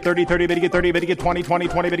 How to get 30, 30, bit to get 30, bit to get 20, 20,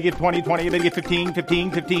 20, bit to get 20, 20, bit to get 15,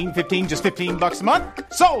 15, 15, 15, just $15 a month?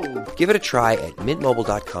 Sold! Give it a try at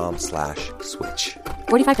mintmobile.com/switch.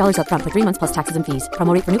 $45 up front for 3 months plus taxes and fees.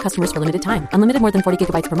 Promo rate for new customers for limited time. Unlimited more than 40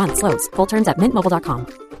 gigabytes per month. Slows full terms at mintmobile.com.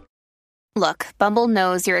 Look, Bumble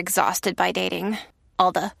knows you're exhausted by dating.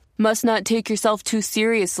 All the must not take yourself too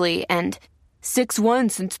seriously and 6'1"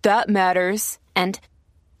 since that matters. And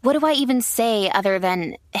what do I even say other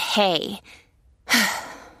than hey?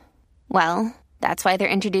 Well, that's why they're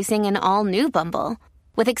introducing an all-new Bumble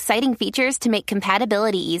with exciting features to make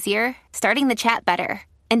compatibility easier, starting the chat better,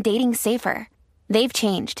 and dating safer. They've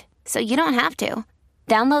changed, so you don't have to.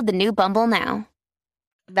 Download the new Bumble now.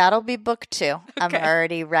 That'll be book 2. Okay. I'm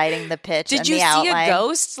already writing the pitch. Did and you the see outline. a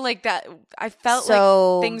ghost like that? I felt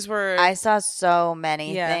So, like things were. I saw so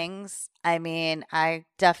many Yeah. things. I mean, I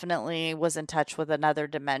definitely was in touch with another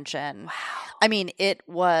dimension. Wow. I mean, I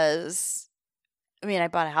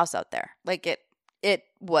bought a house out there. Like it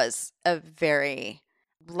was a very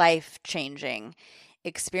life-changing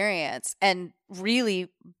experience, and really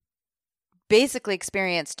basically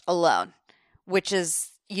experienced alone, which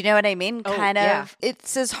is, you know what I mean? Oh, Kind yeah. of,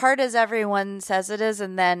 it's as hard as everyone says it is.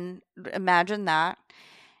 And then imagine that,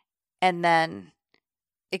 and then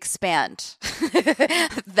expand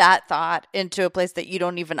that thought into a place that you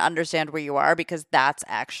don't even understand where you are, because that's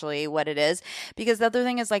actually what it is. Because the other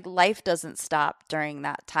thing is, like, life doesn't stop during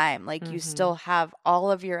that time. Like, you still have all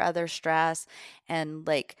of your other stress and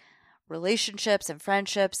like relationships and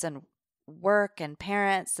friendships and work and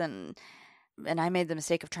parents, and I made the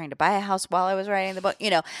mistake of trying to buy a house while I was writing the book. You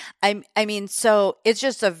know, I mean, so it's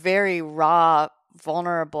just a very raw,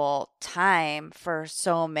 vulnerable time for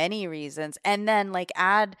so many reasons. And then like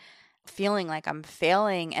add feeling like I'm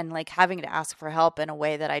failing and like having to ask for help in a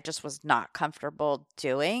way that I just was not comfortable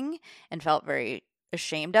doing and felt very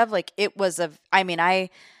ashamed of. Like, it was I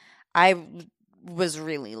was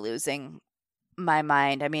really losing my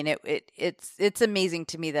mind. I mean, it's amazing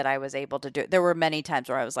to me that I was able to do it. There were many times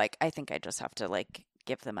where I was like, I think I just have to like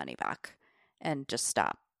give the money back and just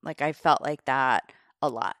stop. Like, I felt like that a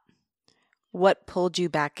lot. What pulled you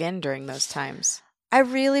back in during those times? I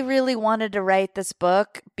really, really wanted to write this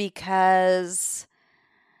book because,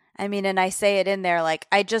 I mean, and I say it in there, like,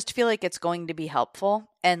 I just feel like it's going to be helpful.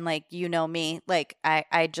 And like, you know me, like,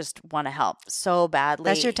 I just want to help so badly.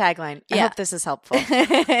 That's your tagline. I Yeah. hope this is helpful.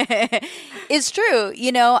 It's true.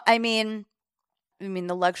 You know, I mean,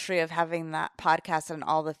 the luxury of having that podcast and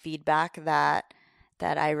all the feedback that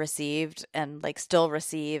I received and like still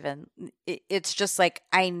receive. And it's just like,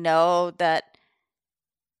 I know that,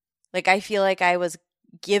 like, I feel like I was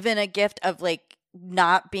given a gift of like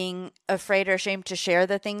not being afraid or ashamed to share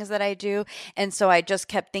the things that I do. And so I just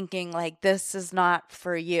kept thinking, like, this is not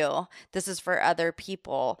for you. This is for other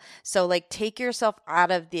people. So like, take yourself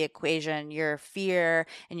out of the equation, your fear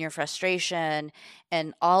and your frustration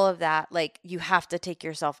and all of that. Like, you have to take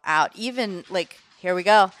yourself out. Even like, here we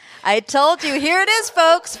go. I told you, here it is,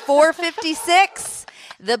 folks. 4:56.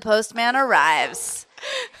 The postman arrives.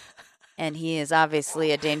 And he is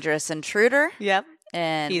obviously a dangerous intruder. Yep.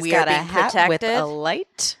 And He's we got are a being hat protected with a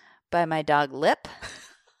light. by my dog Lip,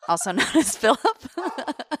 also known as Philip.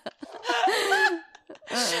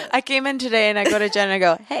 I came in today and I go to Jen and I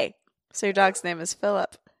go, hey, so your dog's name is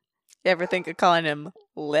Philip. You ever think of calling him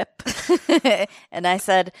Lip? And I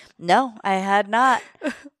said, no, I had not,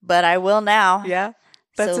 but I will now. Yeah.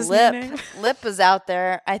 That's so his new name. Lip is out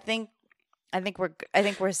there. I think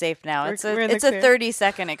we're safe now. We're It's in a the clear.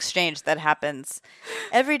 30-second exchange that happens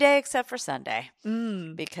every day except for Sunday,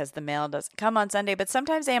 because the mail doesn't come on Sunday, but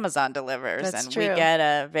sometimes Amazon delivers, That's and true. we get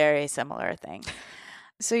a very similar thing.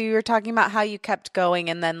 So you were talking about how you kept going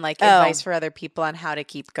and then like Oh. advice for other people on how to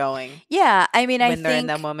keep going Yeah, I mean, when they're in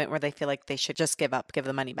the moment where they feel like they should just give up, give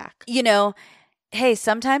the money back. you know, hey,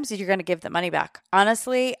 sometimes you're going to give the money back.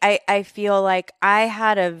 Honestly, I feel like I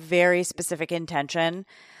had a very specific intention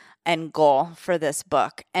and goal for this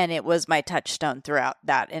book, and it was my touchstone throughout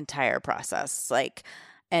that entire process. Like,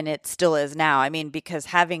 and it still is now. I mean, because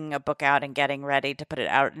having a book out and getting ready to put it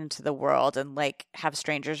out into the world and like have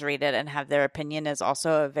strangers read it and have their opinion is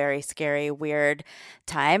also a very scary, weird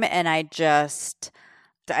time. And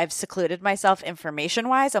I've secluded myself information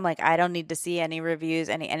wise. I'm like, I don't need to see any reviews,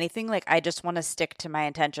 anything. Like, I just want to stick to my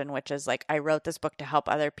intention, which is like, I wrote this book to help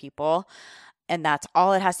other people. and that's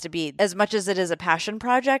all it has to be. As much as it is a passion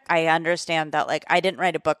project, I understand that like I didn't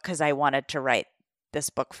write a book because I wanted to write this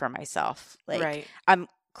book for myself. Like Right. I'm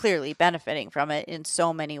clearly benefiting from it in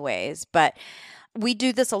so many ways, but we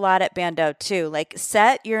do this a lot at Bando too. Like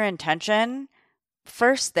set your intention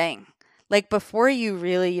first thing. Like before you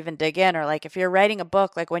really even dig in, or like if you're writing a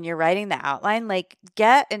book, like when you're writing the outline, like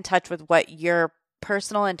get in touch with what your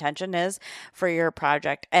personal intention is for your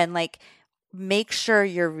project, and like make sure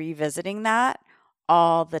you're revisiting that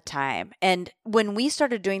all the time. And when we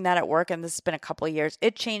started doing that at work, and this has been a couple of years,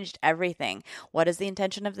 it changed everything. What is the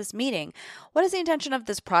intention of this meeting? What is the intention of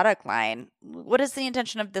this product line? What is the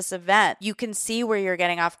intention of this event? You can see where you're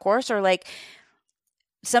getting off course, or like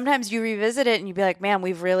sometimes you revisit it and you'd be like, man,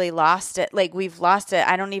 we've really lost it. Like we've lost it.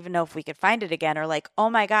 I don't even know if we could find it again. Or like, oh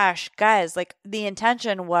my gosh, guys, like the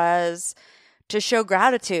intention was to show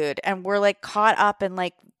gratitude and we're like caught up in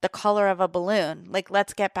like the color of a balloon. Like,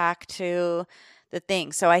 let's get back to the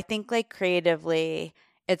thing. So I think like creatively,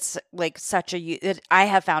 it's like I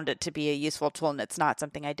have found it to be a useful tool, and it's not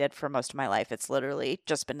something I did for most of my life. It's literally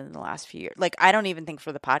just been in the last few years. Like, I don't even think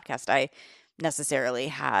for the podcast I necessarily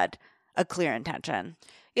had a clear intention.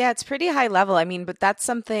 Yeah, it's pretty high level. I mean, but that's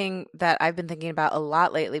something that I've been thinking about a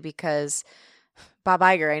lot lately, because Bob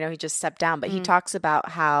Iger, I know he just stepped down, but he talks about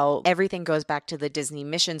how everything goes back to the Disney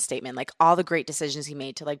mission statement, like all the great decisions he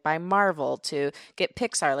made to like buy Marvel, to get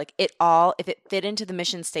Pixar, like it all, if it fit into the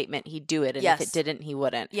mission statement, he'd do it. And if it didn't, he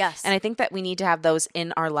wouldn't. Yes. And I think that we need to have those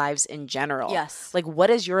in our lives in general. Yes. Like,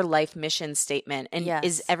 what is your life mission statement? And Yes.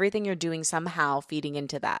 is everything you're doing somehow feeding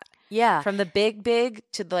into that? Yeah. From the big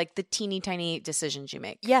to like the teeny tiny decisions you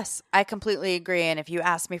make. Yes, I completely agree. And if you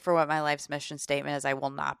ask me for what my life's mission statement is, I will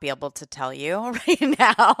not be able to tell you right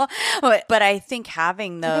now. But I think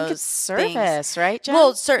having those I think it's service, right, Jen?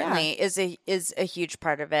 Well, certainly is a huge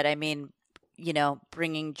part of it. I mean, you know,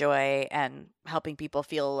 bringing joy and helping people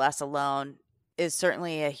feel less alone is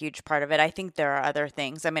certainly a huge part of it. I think there are other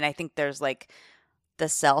things. I mean, I think there's like the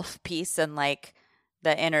self piece and like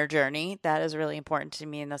the inner journey that is really important to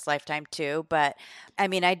me in this lifetime too. But I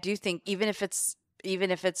mean, I do think even if it's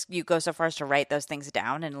you go so far as to write those things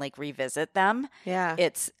down and like revisit them, Yeah.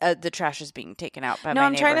 it's the trash is being taken out by my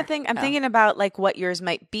I'm trying to neighbor. think. I'm thinking about like what yours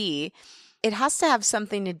might be. It has to have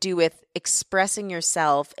something to do with expressing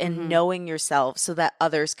yourself and knowing yourself so that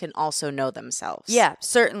others can also know themselves. Yeah,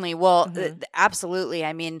 certainly. Well, absolutely.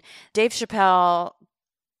 I mean, Dave Chappelle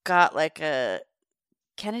got like a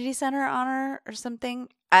Kennedy Center honor or something.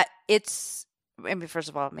 I mean, first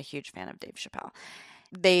of all, I'm a huge fan of Dave Chappelle.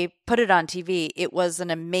 They put it on TV. It was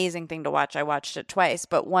an amazing thing to watch. I watched it twice.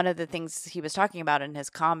 But one of the things he was talking about in his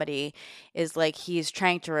comedy is like he's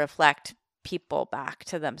trying to reflect people back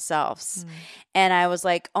to themselves. And I was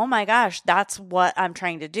like, oh my gosh, that's what I'm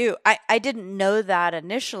trying to do. I didn't know that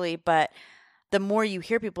initially, but the more you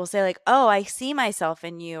hear people say like, oh, I see myself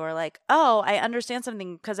in you, or like, oh, I understand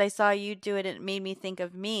something because I saw you do it and it made me think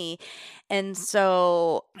of me. And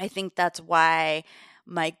so I think that's why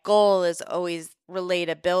my goal is always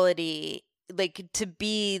relatability, like to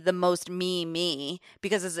be the most me,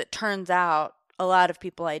 because as it turns out, a lot of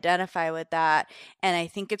people identify with that. And I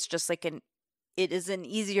think it's just like it is an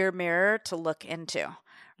easier mirror to look into,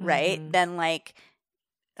 right? Than like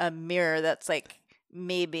a mirror that's like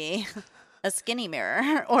maybe a skinny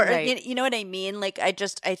mirror or Right. you know what I mean? Like I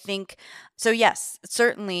think so. Yes,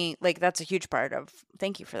 certainly. Like that's a huge part of.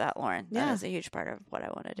 Thank you for that, Lauren. Yeah. That is a huge part of what I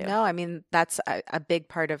want to do. No, I mean, that's a big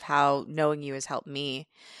part of how knowing you has helped me.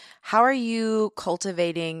 How are you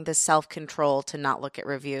cultivating the self-control to not look at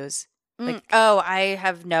reviews? I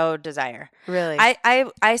have no desire. Really?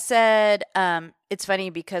 I said it's funny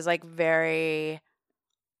because like very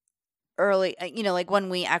early, you know, like when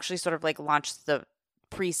we actually sort of like launched the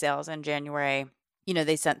pre-sales in January, you know,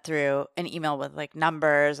 they sent through an email with like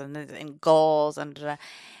numbers and goals, and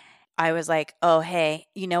I was like, oh, hey,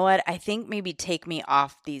 you know what? I think maybe take me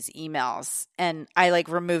off these emails. And I like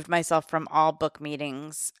removed myself from all book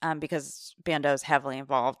meetings because Bando is heavily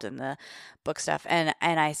involved in the book stuff. And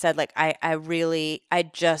I said, like, I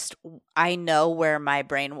know where my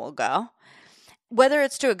brain will go, whether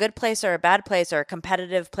it's to a good place or a bad place or a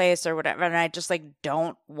competitive place or whatever. And I just like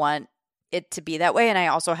don't want it to be that way. And I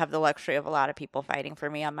also have the luxury of a lot of people fighting for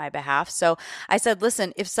me on my behalf. So I said,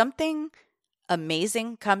 listen, if something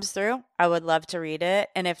amazing comes through, I would love to read it.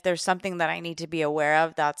 And if there's something that I need to be aware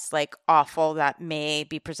of that's like awful that may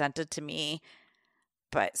be presented to me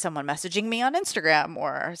by someone messaging me on Instagram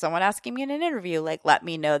or someone asking me in an interview, like let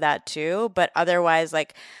me know that too. But otherwise,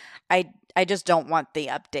 like I just don't want the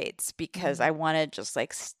updates because I want to just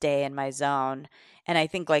like stay in my zone. And I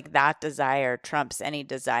think like that desire trumps any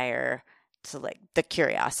desire to like the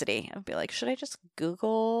curiosity. I'd be like, should I just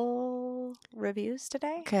Google reviews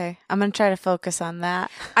today? Okay. I'm going to try to focus on that.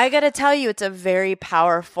 I got to tell you, it's a very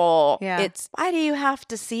powerful, Yeah. why do you have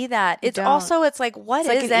to see that? It's don't. also, it's like, what It's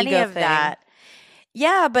like is an any ego of thing. that?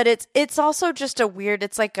 Yeah, but it's also just a weird,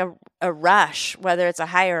 it's like a rush, whether it's a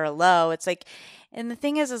high or a low. It's like, and the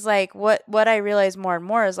thing is like, what I realize more and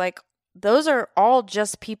more is like, those are all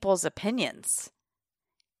just people's opinions.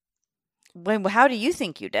 How do you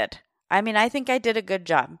think you did? I mean, I think I did a good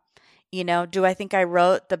job. You know, do I think I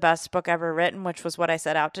wrote the best book ever written, which was what I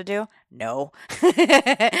set out to do? No.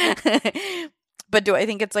 But do I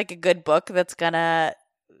think it's like a good book that's going to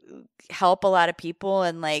help a lot of people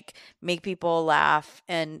and like make people laugh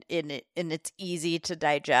and it's easy to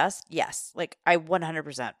digest? Yes. Like I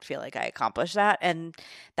 100% feel like I accomplished that, and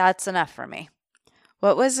that's enough for me.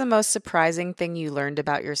 What was the most surprising thing you learned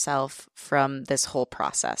about yourself from this whole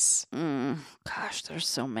process? Gosh, there's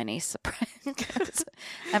so many surprises.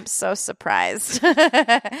 I'm so surprised.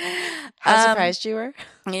 How surprised you were?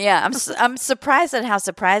 Yeah, I'm surprised at how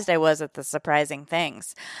surprised I was at the surprising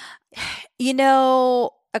things. You know,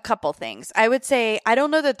 a couple things. I would say I don't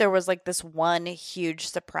know that there was like this one huge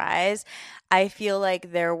surprise. I feel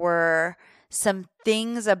like there were some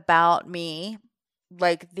things about me,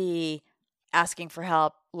 like the asking for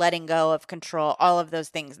help, letting go of control, all of those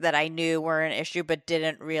things that I knew were an issue but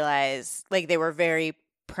didn't realize, like they were very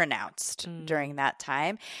pronounced during that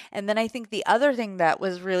time. And then I think the other thing that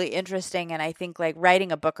was really interesting, and I think like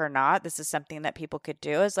writing a book or not, this is something that people could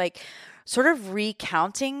do, is like sort of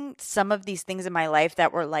recounting some of these things in my life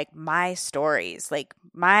that were like my stories, like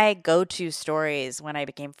my go-to stories when I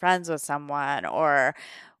became friends with someone or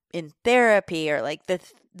in therapy, or like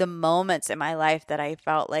the moments in my life that I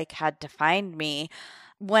felt like had defined me.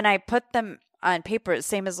 When I put them on paper,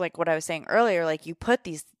 same as like what I was saying earlier, like you put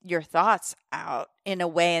your thoughts out in a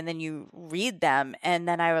way and then you read them. And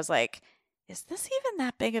then I was like, is this even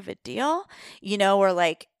that big of a deal? You know, or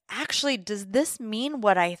like, actually, does this mean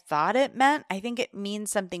what I thought it meant? I think it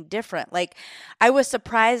means something different. Like I was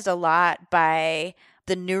surprised a lot by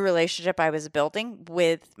the new relationship I was building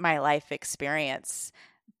with my life experience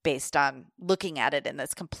based on looking at it in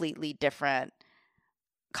this completely different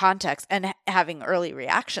context and having early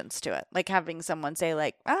reactions to it. Like having someone say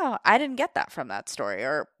like, oh, I didn't get that from that story,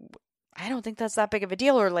 or I don't think that's that big of a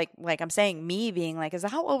deal. Or like I'm saying, me being like, is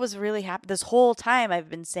that what was really happening? This whole time I've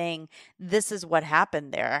been saying this is what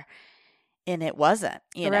happened there, and it wasn't,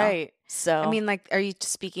 you know? Right. So, I mean, like, are you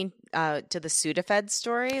speaking to the Sudafed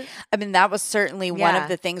story? I mean, that was certainly one of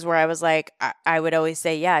the things where I was like, I would always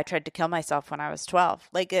say, yeah, I tried to kill myself when I was 12.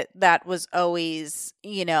 Like that was always,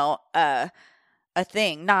 you know, a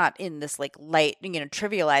thing, not in this like light, you know,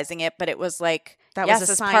 trivializing it, but it was like, That yes, was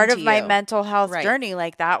as assigned part to of my you. mental health Right. journey.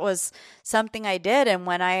 Like that was something I did. And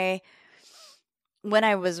when I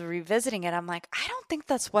was revisiting it, I'm like, I don't think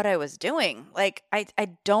that's what I was doing. Like, I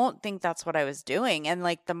don't think that's what I was doing. And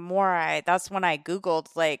like, that's when I Googled,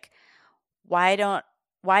 like, why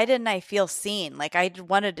didn't I feel seen? Like I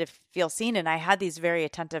wanted to feel seen, and I had these very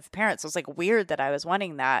attentive parents. So it was like weird that I was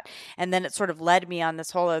wanting that. And then it sort of led me on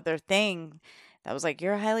this whole other thing that was like,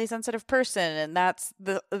 you're a highly sensitive person. And that's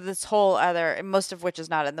this whole other, most of which is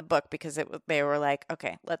not in the book because they were like,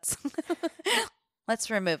 okay, let's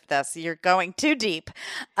remove this. You're going too deep.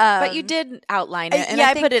 But you did outline it. And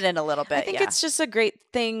I think, put it in a little bit. I think yeah. it's just a great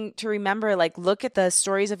thing to remember. Like, look at the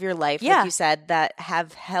stories of your life, Yeah. like you said, that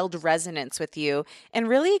have held resonance with you, and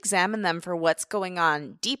really examine them for what's going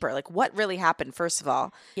on deeper. Like, what really happened, first of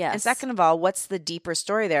all. Yes. And second of all, what's the deeper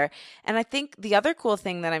story there? And I think the other cool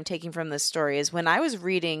thing that I'm taking from this story is when I was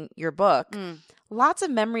reading your book, lots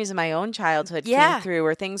of memories of my own childhood Yeah. came through,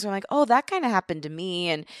 where things were like, oh, that kind of happened to me.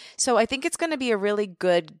 And so I think it's going to be a really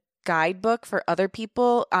good guidebook for other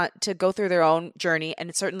people to go through their own journey,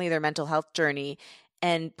 and certainly their mental health journey,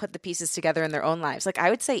 and put the pieces together in their own lives. Like I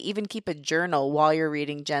would say, even keep a journal while you're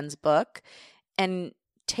reading Jen's book, and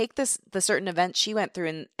take the certain events she went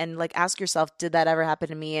through and like ask yourself, did that ever happen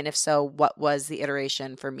to me? And if so, what was the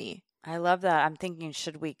iteration for me? I love that. I'm thinking,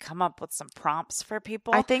 should we come up with some prompts for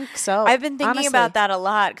people? I think so. I've been thinking honestly. about that a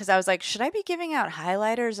lot because I was like, should I be giving out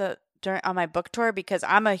highlighters on my book tour? Because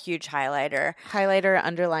I'm a huge highlighter. Highlighter,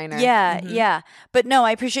 underliner. Yeah, Mhm. yeah. But no, I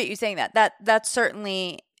appreciate you saying that. That's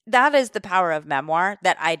certainly, that is the power of memoir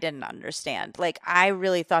that I didn't understand. Like, I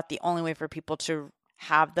really thought the only way for people to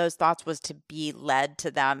have those thoughts was to be led to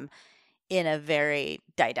them in a very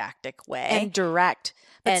didactic way. And direct.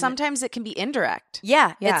 But And- sometimes it can be indirect.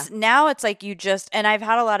 Yeah. Yeah. It's like you just, and I've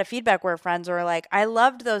had a lot of feedback where friends were like, I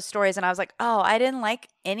loved those stories. And I was like, oh, I didn't like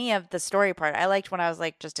any of the story part. I liked when I was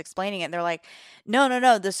like just explaining it. And they're like,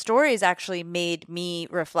 no. The stories actually made me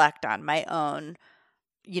reflect on my own,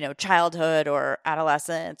 childhood or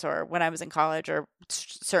adolescence or when I was in college or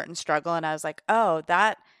certain struggle. And I was like, oh,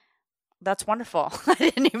 that's wonderful. I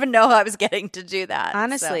didn't even know I was getting to do that.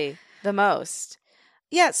 Honestly, the most.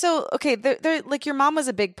 Yeah. So, okay. Like your mom was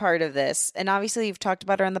a big part of this. And obviously you've talked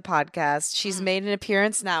about her on the podcast. She's made an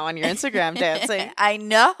appearance now on your Instagram dancing. I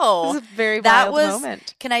know. It was a very wild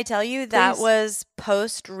moment. Can I tell you, that Please. was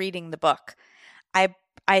post reading the book.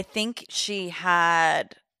 I think she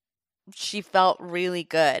felt really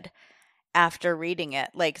good after reading it.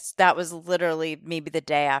 Like that was literally maybe the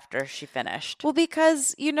day after she finished. Well,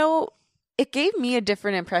 because, it gave me a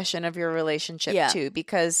different impression of your relationship too,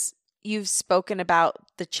 because you've spoken about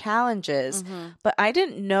the challenges, but I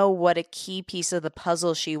didn't know what a key piece of the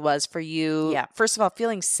puzzle she was for you. Yeah. First of all,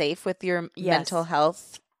 feeling safe with your mental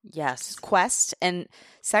health Yes. quest. And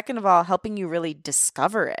second of all, helping you really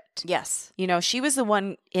discover it. Yes. She was the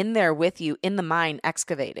one in there with you in the mine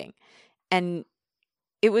excavating. And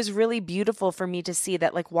it was really beautiful for me to see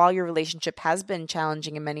that, like, while your relationship has been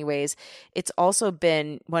challenging in many ways, it's also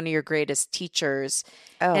been one of your greatest teachers.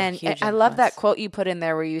 Oh, and huge I love that influence. quote you put in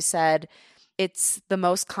there where you said, it's the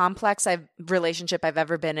most complex relationship I've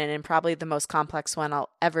ever been in and probably the most complex one I'll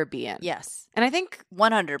ever be in. Yes. And I think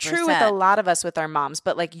 100%. true with a lot of us with our moms,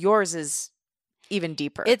 but like yours is even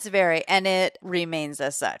deeper. It's and it remains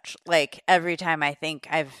as such. Like every time I think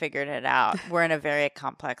I've figured it out, we're in a very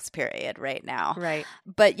complex period right now. right.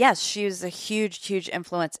 But yes, she was a huge, huge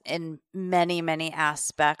influence in many, many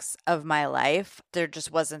aspects of my life. There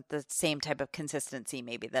just wasn't the same type of consistency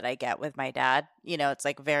maybe that I get with my dad. It's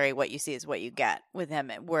like very what you see is what you get with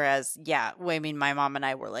him. Whereas, my mom and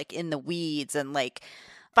I were like in the weeds and like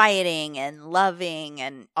fighting and loving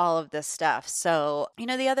and all of this stuff. So,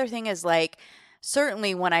 the other thing is like,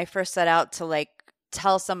 certainly when I first set out to like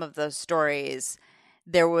tell some of those stories,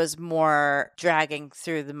 there was more dragging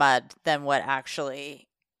through the mud than what actually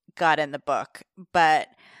got in the book. But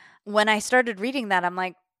when I started reading that, I'm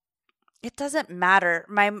like, it doesn't matter.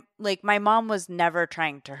 My mom was never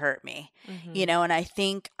trying to hurt me, and I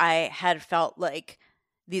think I had felt like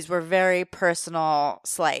these were very personal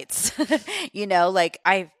slights, like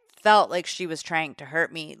I felt like she was trying to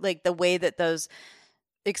hurt me. Like the way that those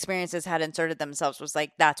experiences had inserted themselves was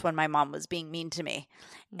like, that's when my mom was being mean to me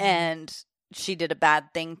and she did a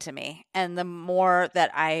bad thing to me. And the more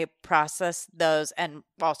that I processed those and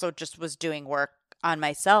also just was doing work on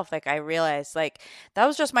myself, like I realized like that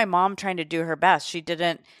was just my mom trying to do her best. She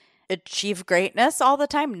didn't achieve greatness all the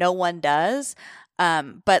time. No one does.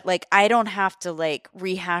 But like, I don't have to like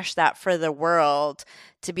rehash that for the world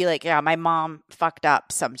to be like, yeah, my mom fucked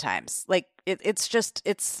up sometimes. Like it's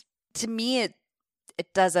to me,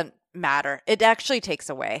 it doesn't matter. It actually takes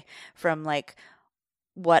away from like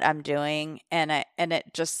what I'm doing. And it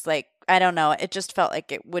just like, I don't know, it just felt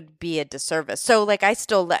like it would be a disservice. So like, I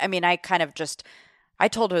told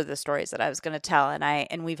her the stories that I was going to tell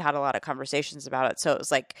and we've had a lot of conversations about it. So it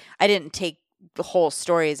was like, I didn't take the whole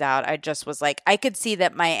stories out. I just was like, I could see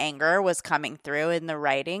that my anger was coming through in the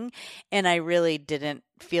writing and I really didn't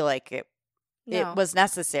feel like it was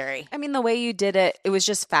necessary. I mean, the way you did it, it was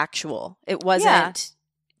just factual. It wasn't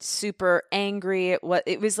super angry.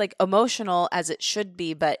 It was like emotional as it should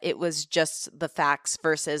be, but it was just the facts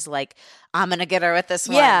versus like, I'm going to get her with this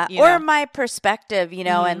one. Yeah. you Or know? my perspective,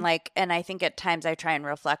 and like, and I think at times I try and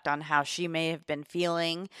reflect on how she may have been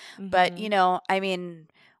feeling. But, I mean,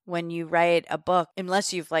 when you write a book,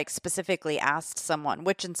 unless you've like specifically asked someone,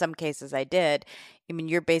 which in some cases I did, I mean,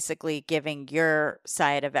 you're basically giving your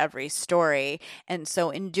side of every story. And so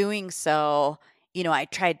in doing so, I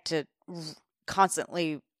tried to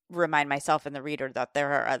constantly remind myself and the reader that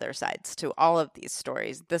there are other sides to all of these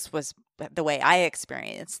stories. This was the way I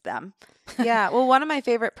experienced them. Yeah. Well, one of my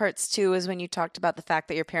favorite parts too is when you talked about the fact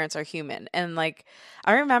that your parents are human. And like,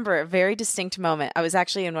 I remember a very distinct moment. I was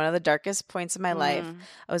actually in one of the darkest points of my life.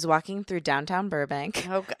 I was walking through downtown Burbank.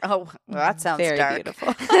 Oh, well, that sounds Very dark.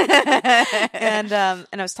 beautiful. and I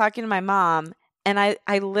was talking to my mom and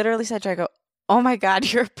I literally said to her, I go, oh my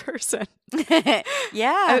God, you're a person.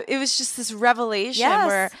 Yeah. It was just this revelation Yes.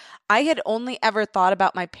 where I had only ever thought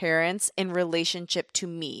about my parents in relationship to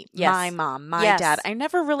me, my mom, my dad. I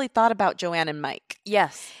never really thought about Joanne and Mike.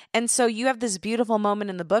 Yes. And so you have this beautiful moment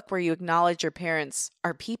in the book where you acknowledge your parents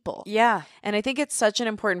are people. Yeah. And I think it's such an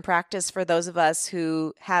important practice for those of us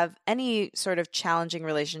who have any sort of challenging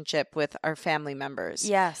relationship with our family members.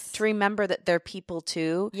 Yes. To remember that they're people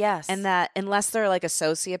too. Yes. And that unless they're like a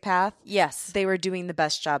sociopath, yes, they were doing the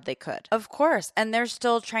best job they could. Of course. And they're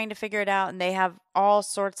still trying to figure it out, and they have all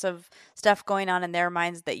sorts of stuff going on in their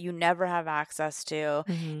minds that you never have access to.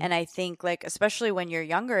 And I think, like, especially when you're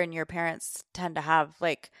younger and your parents tend to have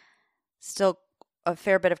like still a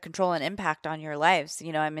fair bit of control and impact on your lives.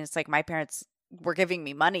 You know, I mean, it's like my parents were giving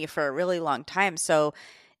me money for a really long time. So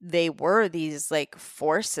they were these like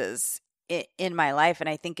forces in my life. And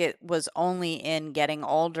I think it was only in getting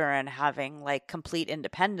older and having like complete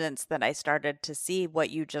independence that I started to see what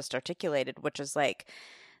you just articulated, which is like,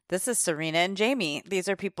 this is Serena and Jamie. These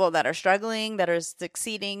are people that are struggling, that are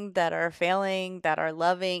succeeding, that are failing, that are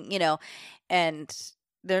loving, you know, and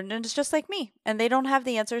they're just like me. And they don't have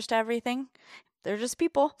the answers to everything. They're just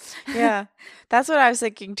people. Yeah. That's what I was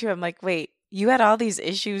thinking too. I'm like, wait, you had all these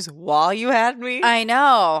issues while you had me? I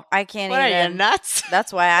know. I can't what even. Are you nuts?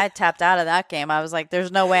 That's why I tapped out of that game. I was like,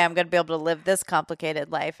 there's no way I'm going to be able to live this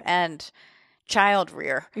complicated life and child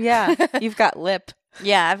rear. Yeah. You've got Lip.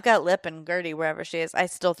 Yeah, I've got Lip and Gertie wherever she is. I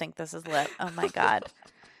still think this is Lip. Oh my God.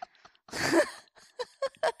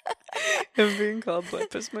 Him being called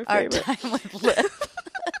Lip is my Our favorite. time with Lip.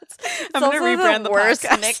 I'm going to rebrand the worst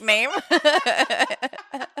podcast. nickname.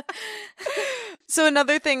 So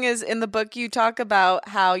another thing is in the book you talk about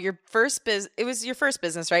how your first it was your first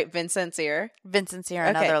business, right? Vincent's Ear. Vincent's Ear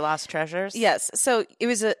and Other Lost Treasures. Yes. So it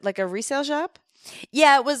was like a resale shop?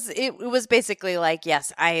 Yeah, it was basically like,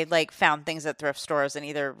 yes, I like found things at thrift stores and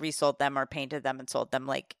either resold them or painted them and sold them.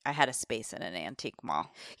 Like I had a space in an antique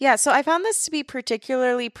mall. Yeah, so I found this to be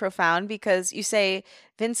particularly profound because you say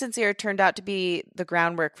Vincent's Ear turned out to be the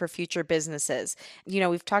groundwork for future businesses. You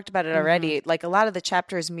know, we've talked about it already. Like a lot of the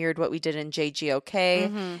chapters mirrored what we did in JGOK.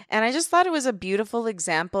 And I just thought it was a beautiful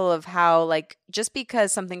example of how, like, just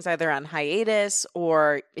because something's either on hiatus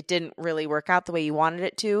or it didn't really work out the way you wanted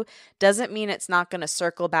it to, doesn't mean it's not going to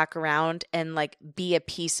circle back around and like be a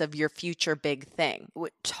piece of your future big thing.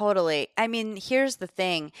 Totally. I mean, here's the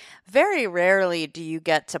thing. Very rarely do you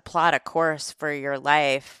get to plot a course for your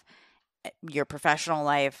life, your professional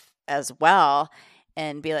life as well,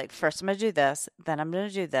 and be like, first I'm going to do this, then I'm going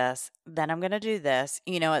to do this, then I'm going to do this.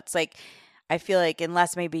 You know, it's like, I feel like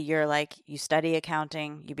unless maybe you're like, you study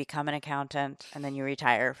accounting, you become an accountant, and then you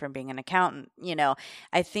retire from being an accountant, you know,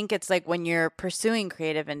 I think it's like when you're pursuing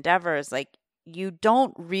creative endeavors, like you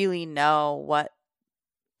don't really know what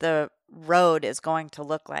the road is going to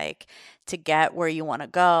look like to get where you want to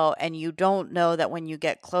go. And you don't know that when you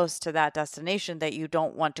get close to that destination that you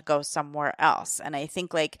don't want to go somewhere else. And I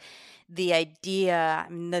think like the idea,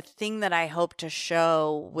 I mean, the thing that I hope to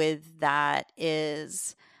show with that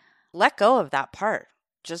is let go of that part.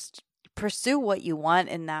 Just pursue what you want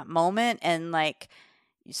in that moment. And like,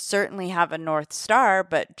 you certainly have a North Star,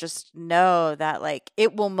 but just know that like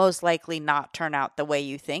it will most likely not turn out the way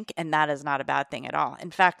you think. And that is not a bad thing at all.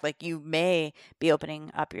 In fact, like you may be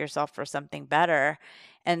opening up yourself for something better.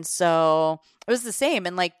 And so it was the same.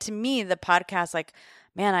 And like to me, the podcast, like,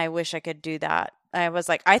 man, I wish I could do that. I was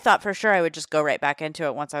like, I thought for sure I would just go right back into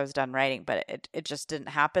it once I was done writing, but it just didn't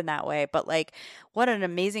happen that way. But like, what an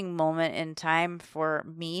amazing moment in time for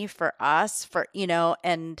me, for us, for, you know,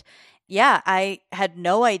 and yeah, I had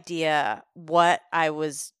no idea what I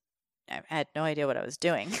was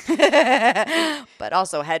doing, but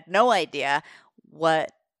also had no idea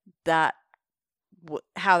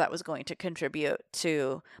how that was going to contribute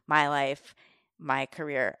to my life, my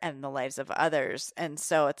career, and the lives of others. And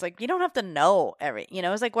so it's like, you don't have to know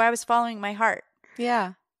it's like why I was following my heart.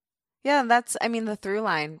 Yeah. Yeah, that's, I mean, the through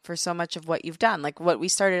line for so much of what you've done. Like what we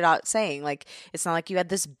started out saying, like, it's not like you had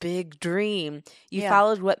this big dream. You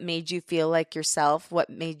followed what made you feel like yourself, what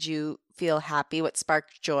made you feel happy, what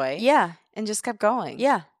sparked joy. Yeah. And just kept going.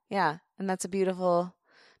 Yeah. Yeah. And that's a beautiful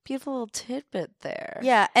little tidbit there.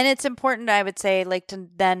 Yeah. And it's important, I would say, like to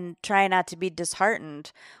then try not to be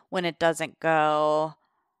disheartened when it doesn't go.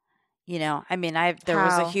 You know, I mean, there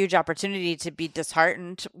was a huge opportunity to be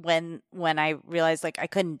disheartened when I realized like I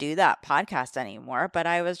couldn't do that podcast anymore. But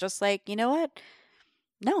I was just like, you know what?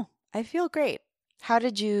 No, I feel great. How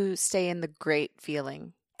did you stay in the great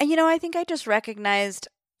feeling? And, you know, I think I just recognized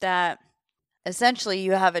that essentially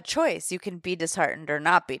you have a choice. You can be disheartened or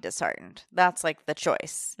not be disheartened. That's like the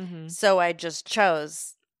choice. Mm-hmm. So I just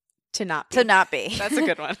chose to not be. To not be. That's a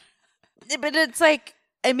good one. But it's like,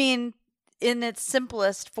 I mean, in its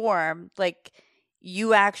simplest form, like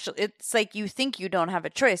you actually, it's like you think you don't have a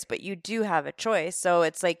choice, but you do have a choice. So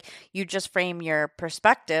it's like you just frame your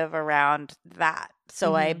perspective around that.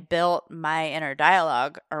 So I built my inner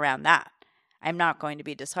dialogue around that. I'm not going to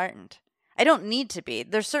be disheartened. I don't need to be.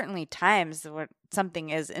 There's certainly times where something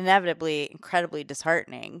is inevitably incredibly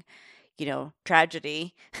disheartening. You know,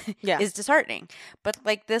 tragedy is disheartening. But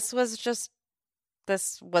like this was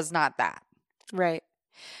not that. Right.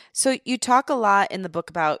 So you talk a lot in the book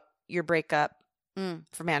about your breakup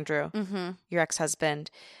from Andrew, your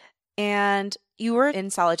ex-husband, and you were in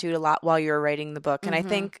solitude a lot while you were writing the book. And I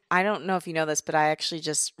think, I don't know if you know this, but I actually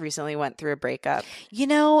just recently went through a breakup. You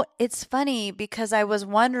know, it's funny because I was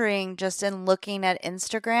wondering just in looking at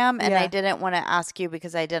Instagram, and I didn't want to ask you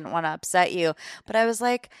because I didn't want to upset you, but I was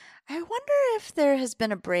like, I wonder if there has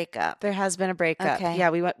been a breakup. There has been a breakup. Okay. Yeah,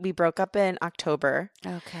 we broke up in October.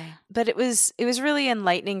 Okay. But it was really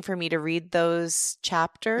enlightening for me to read those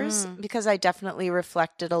chapters because I definitely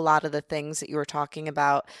reflected a lot of the things that you were talking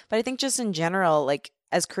about. But I think just in general, like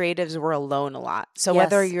as creatives, we're alone a lot. So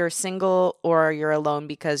whether you're single or you're alone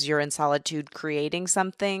because you're in solitude creating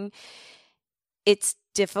something, it's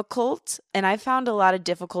difficult. And I found a lot of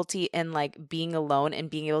difficulty in like being alone and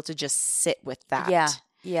being able to just sit with that.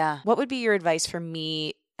 Yeah. What would be your advice for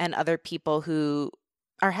me and other people who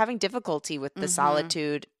are having difficulty with the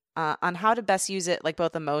solitude on how to best use it, like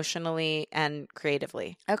both emotionally and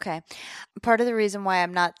creatively? Okay. Part of the reason why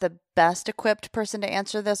I'm not the best equipped person to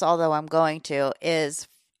answer this, although I'm going to, is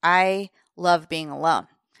I love being alone.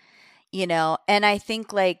 You know, and I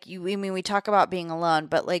think like we talk about being alone,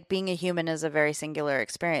 but like being a human is a very singular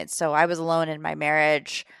experience. So I was alone in my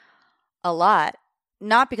marriage a lot.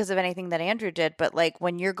 Not because of anything that Andrew did, but like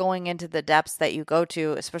when you're going into the depths that you go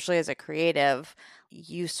to, especially as a creative,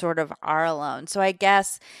 you sort of are alone. So I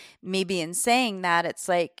guess maybe in saying that, it's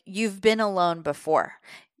like you've been alone before.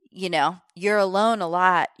 You know, you're alone a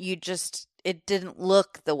lot. It didn't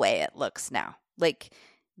look the way it looks now. Like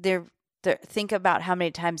think about how many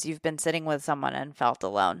times you've been sitting with someone and felt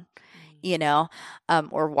alone, you know,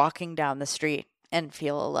 or walking down the street and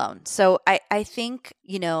feel alone. So I think,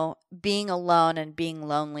 you know, being alone and being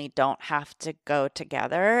lonely don't have to go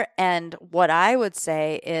together. And what I would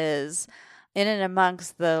say is in and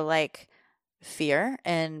amongst the like fear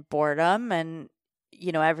and boredom and,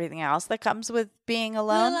 you know, everything else that comes with being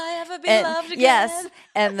alone. Will I ever be loved again? Yes.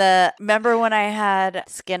 And remember when I had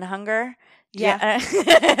skin hunger? Yeah.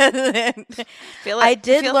 I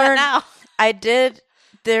did learn now.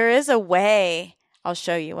 There is a way, I'll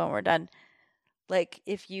show you when we're done. Like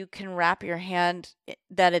if you can wrap your hand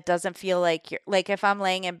that it doesn't feel like like if I'm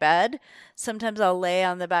laying in bed, sometimes I'll lay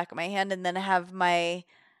on the back of my hand and then have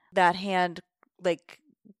that hand like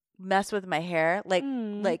mess with my hair,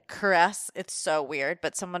 like caress. It's so weird,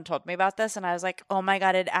 but someone told me about this and I was like, oh my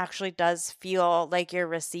God, it actually does feel like you're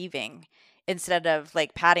receiving instead of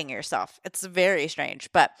like patting yourself. It's very strange.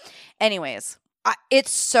 But anyways,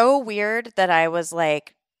 it's so weird that I was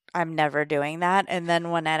like, I'm never doing that. And then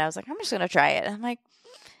one night I was like, I'm just going to try it. I'm like,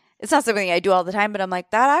 it's not something I do all the time, but I'm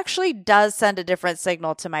like, that actually does send a different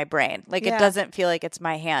signal to my brain. Like it doesn't feel like it's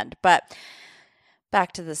my hand. But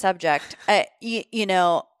back to the subject, you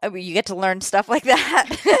know, you get to learn stuff like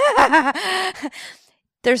that.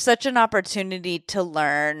 There's such an opportunity to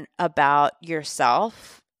learn about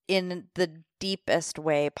yourself in the deepest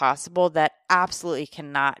way possible that absolutely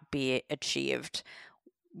cannot be achieved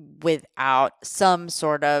without some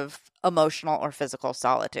sort of emotional or physical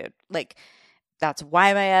solitude. Like that's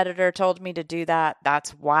why my editor told me to do that.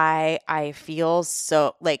 That's why I feel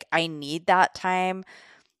so like I need that time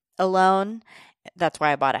alone. That's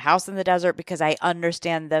why I bought a house in the desert, because I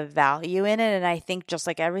understand the value in it. And I think just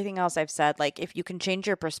like everything else I've said, like if you can change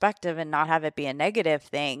your perspective and not have it be a negative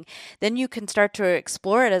thing, then you can start to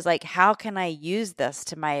explore it as like, how can I use this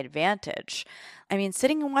to my advantage? I mean,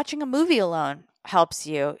 sitting and watching a movie alone helps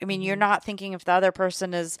you. I mean, you're not thinking if the other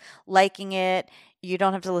person is liking it. You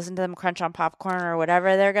don't have to listen to them crunch on popcorn or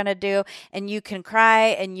whatever they're going to do. And you can cry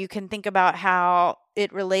and you can think about how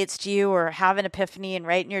it relates to you or have an epiphany and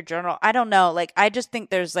write in your journal. I don't know. Like, I just think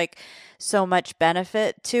there's like so much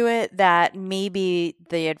benefit to it that maybe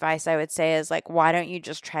the advice I would say is like, why don't you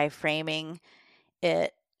just try framing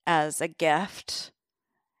it as a gift,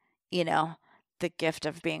 you know, the gift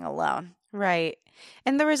of being alone. Right.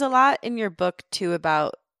 And there was a lot in your book too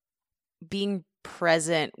about being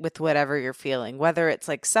present with whatever you're feeling, whether it's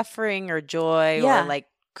like suffering or joy or like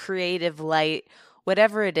creative light,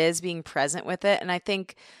 whatever it is, being present with it. And I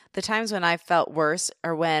think the times when I felt worse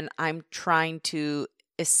are when I'm trying to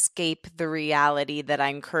escape the reality that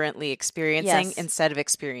I'm currently experiencing Yes. instead of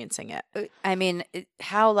experiencing it. I mean,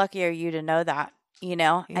 how lucky are you to know that? You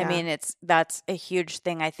know, I Yeah. mean, that's a huge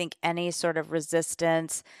thing. I think any sort of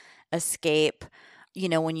resistance, escape, you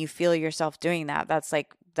know, when you feel yourself doing that,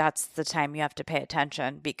 that's the time you have to pay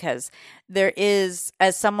attention, because there is,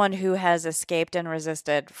 as someone who has escaped and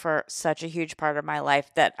resisted for such a huge part of my life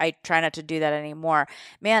that I try not to do that anymore.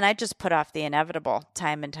 Man, I just put off the inevitable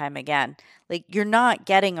time and time again. Like, you're not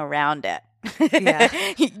getting around it. Yeah.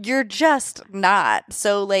 You're just not.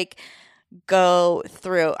 So like, go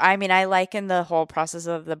through. I mean, I liken the whole process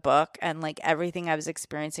of the book and like everything I was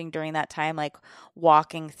experiencing during that time, like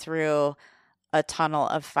walking through a tunnel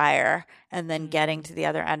of fire and then getting to the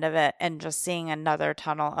other end of it and just seeing another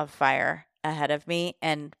tunnel of fire ahead of me.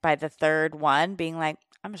 And by the third one, being like,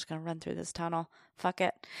 I'm just going to run through this tunnel. Fuck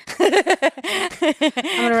it. I'm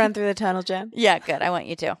going to run through the tunnel, Jen. Yeah, good. I want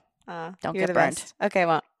you to. Don't You're get the burned. best. Okay,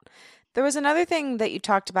 well, there was another thing that you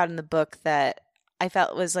talked about in the book that I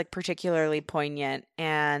felt was like particularly poignant,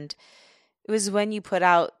 and it was when you put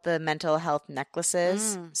out the mental health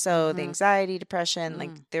necklaces. So the anxiety, depression,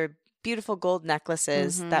 like they're beautiful gold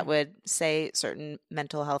necklaces that would say certain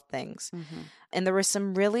mental health things. And there was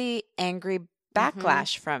some really angry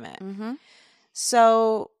backlash from it.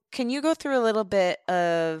 So can you go through a little bit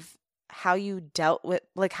of how you dealt with,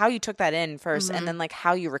 like how you took that in first and then like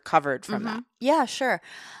how you recovered from that? Yeah, sure.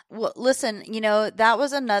 Well, listen, you know, that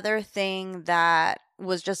was another thing that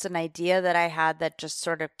was just an idea that I had that just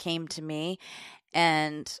sort of came to me,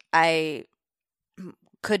 and I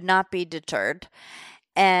could not be deterred.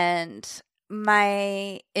 And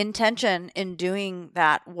my intention in doing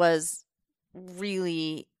that was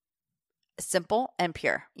really simple and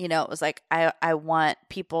pure. You know, it was like, I want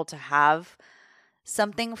people to have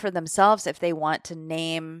something for themselves if they want to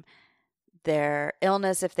name their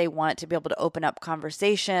illness, if they want to be able to open up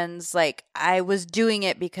conversations. Like, I was doing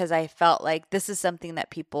it because I felt like this is something that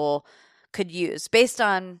people could use based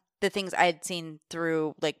on the things I had seen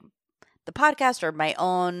through like the podcast or my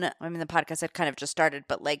own. I mean, the podcast had kind of just started,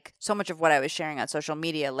 but like so much of what I was sharing on social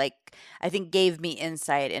media, like I think gave me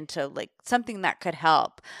insight into like something that could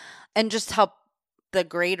help and just help the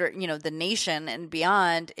greater, you know, the nation and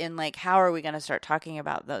beyond in like, how are we going to start talking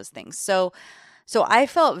about those things? So I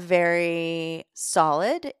felt very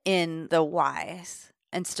solid in the whys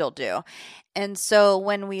and still do. And so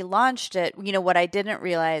when we launched it, you know, what I didn't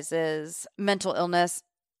realize is mental illness,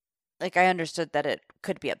 like I understood that it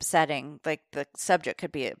could be upsetting, like the subject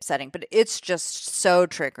could be upsetting, but it's just so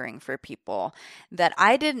triggering for people that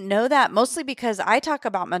I didn't know that, mostly because I talk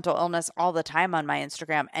about mental illness all the time on my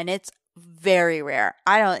Instagram, and it's very rare.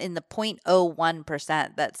 I don't, in the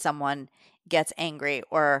 0.01% that someone gets angry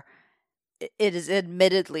or it is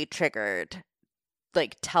admittedly triggered,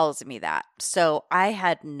 like tells me that. So I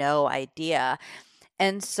had no idea.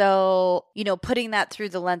 And so, you know, putting that through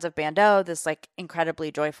the lens of Bando, this like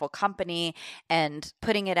incredibly joyful company, and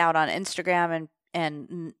putting it out on Instagram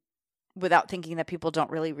and without thinking that people don't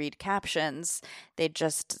really read captions, they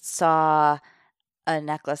just saw a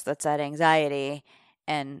necklace that said anxiety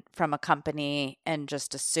and from a company and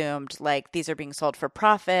just assumed like these are being sold for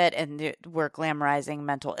profit and we're glamorizing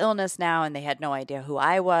mental illness now, and they had no idea who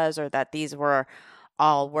I was or that these were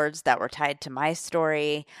all words that were tied to my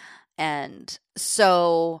story. And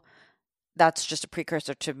so that's just a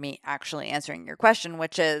precursor to me actually answering your question,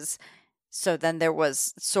 which is, so then there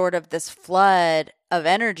was sort of this flood of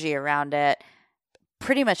energy around it,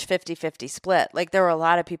 pretty much 50-50 split. Like there were a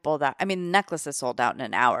lot of people that, I mean, the necklaces sold out in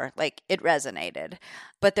an hour, like it resonated,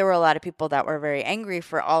 but there were a lot of people that were very angry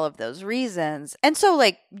for all of those reasons. And so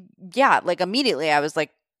like, yeah, like immediately I was like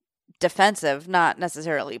defensive, not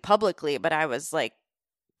necessarily publicly, but I was like,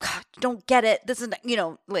 God, don't get it. This is, you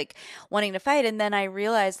know, like wanting to fight. And then I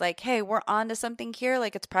realized like, hey, we're on to something here.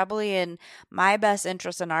 Like it's probably in my best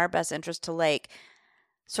interest and our best interest to like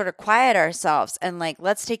sort of quiet ourselves and like,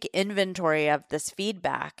 let's take inventory of this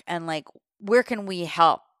feedback and like, where can we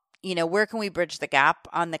help? You know, where can we bridge the gap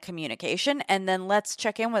on the communication? And then let's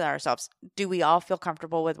check in with ourselves. Do we all feel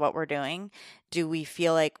comfortable with what we're doing? Do we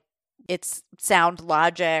feel like it's sound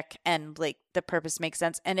logic and like the purpose makes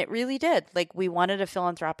sense? And it really did. Like we wanted a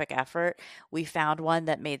philanthropic effort. We found one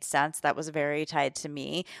that made sense, that was very tied to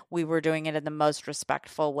me. We were doing it in the most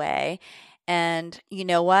respectful way. And you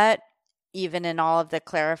know what? Even in all of the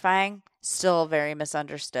clarifying, still very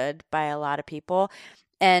misunderstood by a lot of people.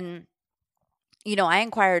 And, you know, I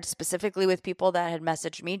inquired specifically with people that had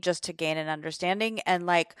messaged me just to gain an understanding. And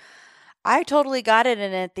like, I totally got it.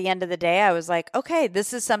 And at the end of the day, I was like, okay,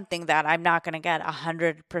 this is something that I'm not going to get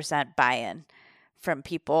 100% buy-in from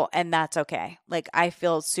people, and that's okay. Like, I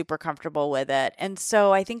feel super comfortable with it. And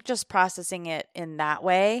so I think just processing it in that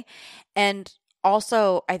way. And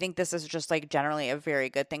also, I think this is just like generally a very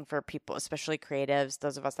good thing for people, especially creatives,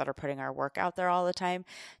 those of us that are putting our work out there all the time,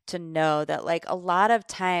 to know that like a lot of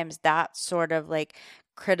times that sort of like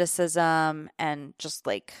criticism and just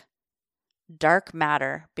like dark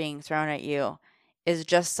matter being thrown at you is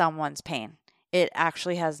just someone's pain. It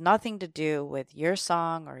actually has nothing to do with your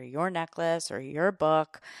song or your necklace or your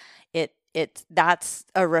book. That's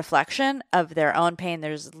a reflection of their own pain.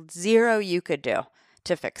 There's zero you could do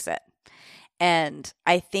to fix it. And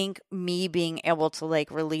I think me being able to like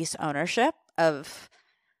release ownership of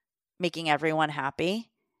making everyone happy,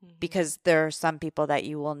 because there are some people that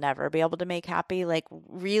you will never be able to make happy, like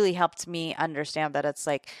really helped me understand that it's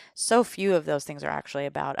like so few of those things are actually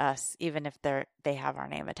about us, even if they have our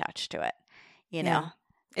name attached to it. You know, Yeah.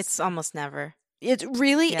 It's almost never. it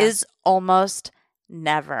really is almost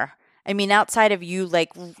never. I mean, outside of you like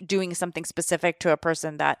doing something specific to a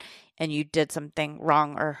person and you did something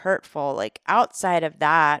wrong or hurtful, like outside of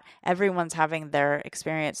that, everyone's having their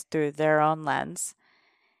experience through their own lens.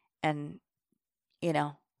 And, you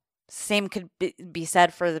know, same could be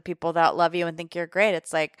said for the people that love you and think you're great.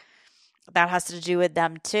 It's like that has to do with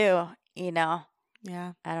them too, you know?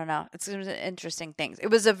 Yeah. I don't know. It's an interesting thing. It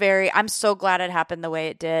was I'm so glad it happened the way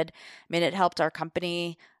it did. I mean, it helped our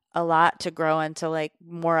company a lot to grow into like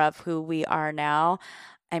more of who we are now.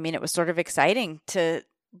 I mean, it was sort of exciting to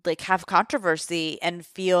like have controversy and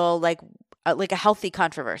feel like a healthy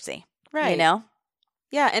controversy, Right. You know?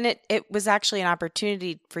 Yeah, and it was actually an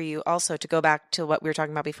opportunity for you also to go back to what we were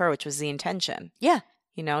talking about before, which was the intention. Yeah.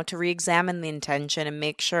 You know, to re-examine the intention and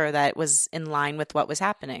make sure that it was in line with what was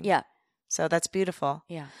happening. Yeah. So that's beautiful.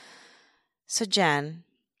 Yeah. So Jen,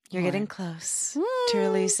 you're getting What? close to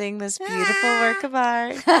releasing this beautiful work of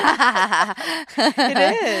art.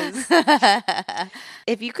 It is.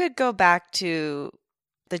 If you could go back to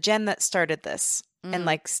the Jen that started this and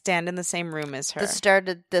like stand in the same room as her. That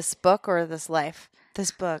started this book or this life?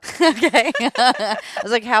 This book. Okay. I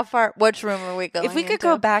was like, how far? Which room are we going If we could into?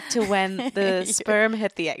 go back to when the sperm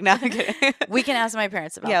hit the egg. No, I'm kidding. We can ask my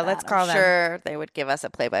parents about that. Yeah, let's call them. I'm sure they would give us a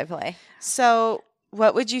play-by-play. So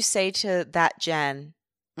what would you say to that Jen?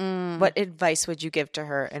 Mm. What advice would you give to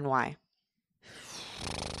her and why?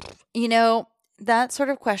 You know, that sort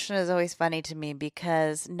of question is always funny to me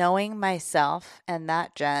because knowing myself and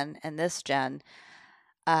that Jen and this Jen,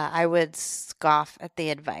 I would scoff at the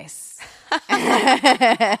advice.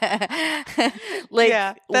 Yeah,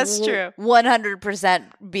 that's true. 100%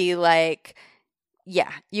 be like, yeah,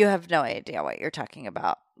 you have no idea what you're talking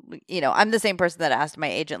about. You know, I'm the same person that asked my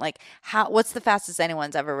agent, like, what's the fastest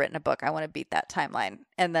anyone's ever written a book? I want to beat that timeline.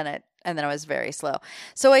 And then I was very slow.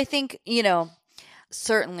 So I think, you know,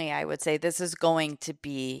 certainly I would say this is going to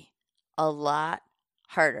be a lot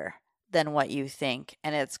harder than what you think.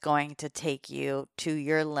 And it's going to take you to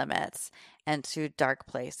your limits and to dark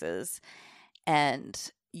places.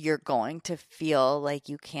 And you're going to feel like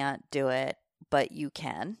you can't do it, but you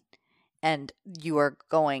can. And you are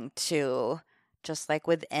going to, just like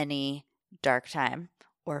with any dark time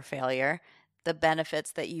or failure, the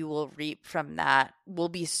benefits that you will reap from that will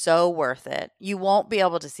be so worth it. You won't be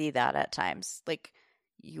able to see that at times. Like,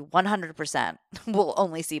 you 100% will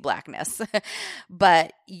only see blackness.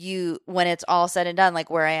 But when it's all said and done,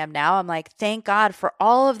 like where I am now, I'm like, thank God for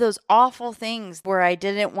all of those awful things where I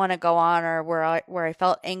didn't want to go on or where I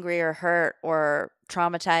felt angry or hurt or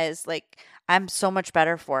traumatized. Like, I'm so much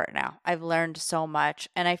better for it now. I've learned so much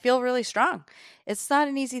and I feel really strong. It's not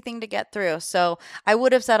an easy thing to get through. So I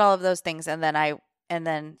would have said all of those things and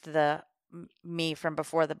then the me from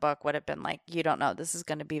before the book would have been like, you don't know, this is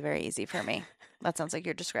going to be very easy for me. That sounds like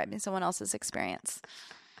you're describing someone else's experience.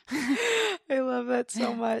 I love that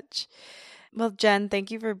so much. Well, Jen, thank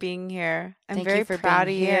you for being here. I'm Thank very you for proud of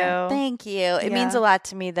being you. here. Thank you. It means Yeah. a lot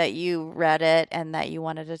to me that you read it and that you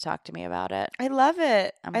wanted to talk to me about it. I love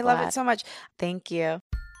it. I'm I love glad. it so much. Thank you.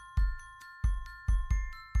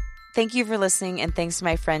 Thank you for listening, and thanks to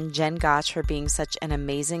my friend Jen Gotch for being such an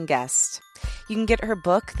amazing guest. You can get her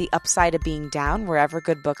book, The Upside of Being Down, wherever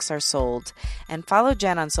good books are sold. And follow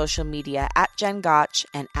Jen on social media at Jen Gotch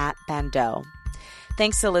and at Bandeau.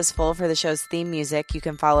 Thanks to Liz Full for the show's theme music. You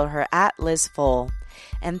can follow her at Liz Full.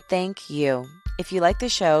 And thank you. If you like the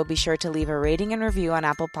show, be sure to leave a rating and review on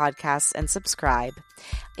Apple Podcasts and subscribe.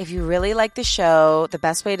 If you really like the show, the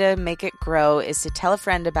best way to make it grow is to tell a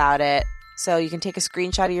friend about it. So you can take a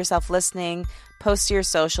screenshot of yourself listening, post to your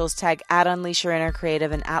socials, tag at Unleash Your Inner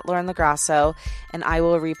Creative and at Lauren LaGrasso, and I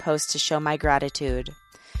will repost to show my gratitude.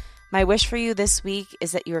 My wish for you this week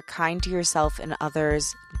is that you are kind to yourself and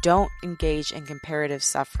others, don't engage in comparative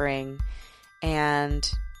suffering, and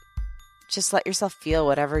just let yourself feel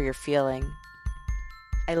whatever you're feeling.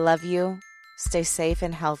 I love you. Stay safe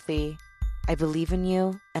and healthy. I believe in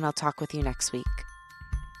you, and I'll talk with you next week.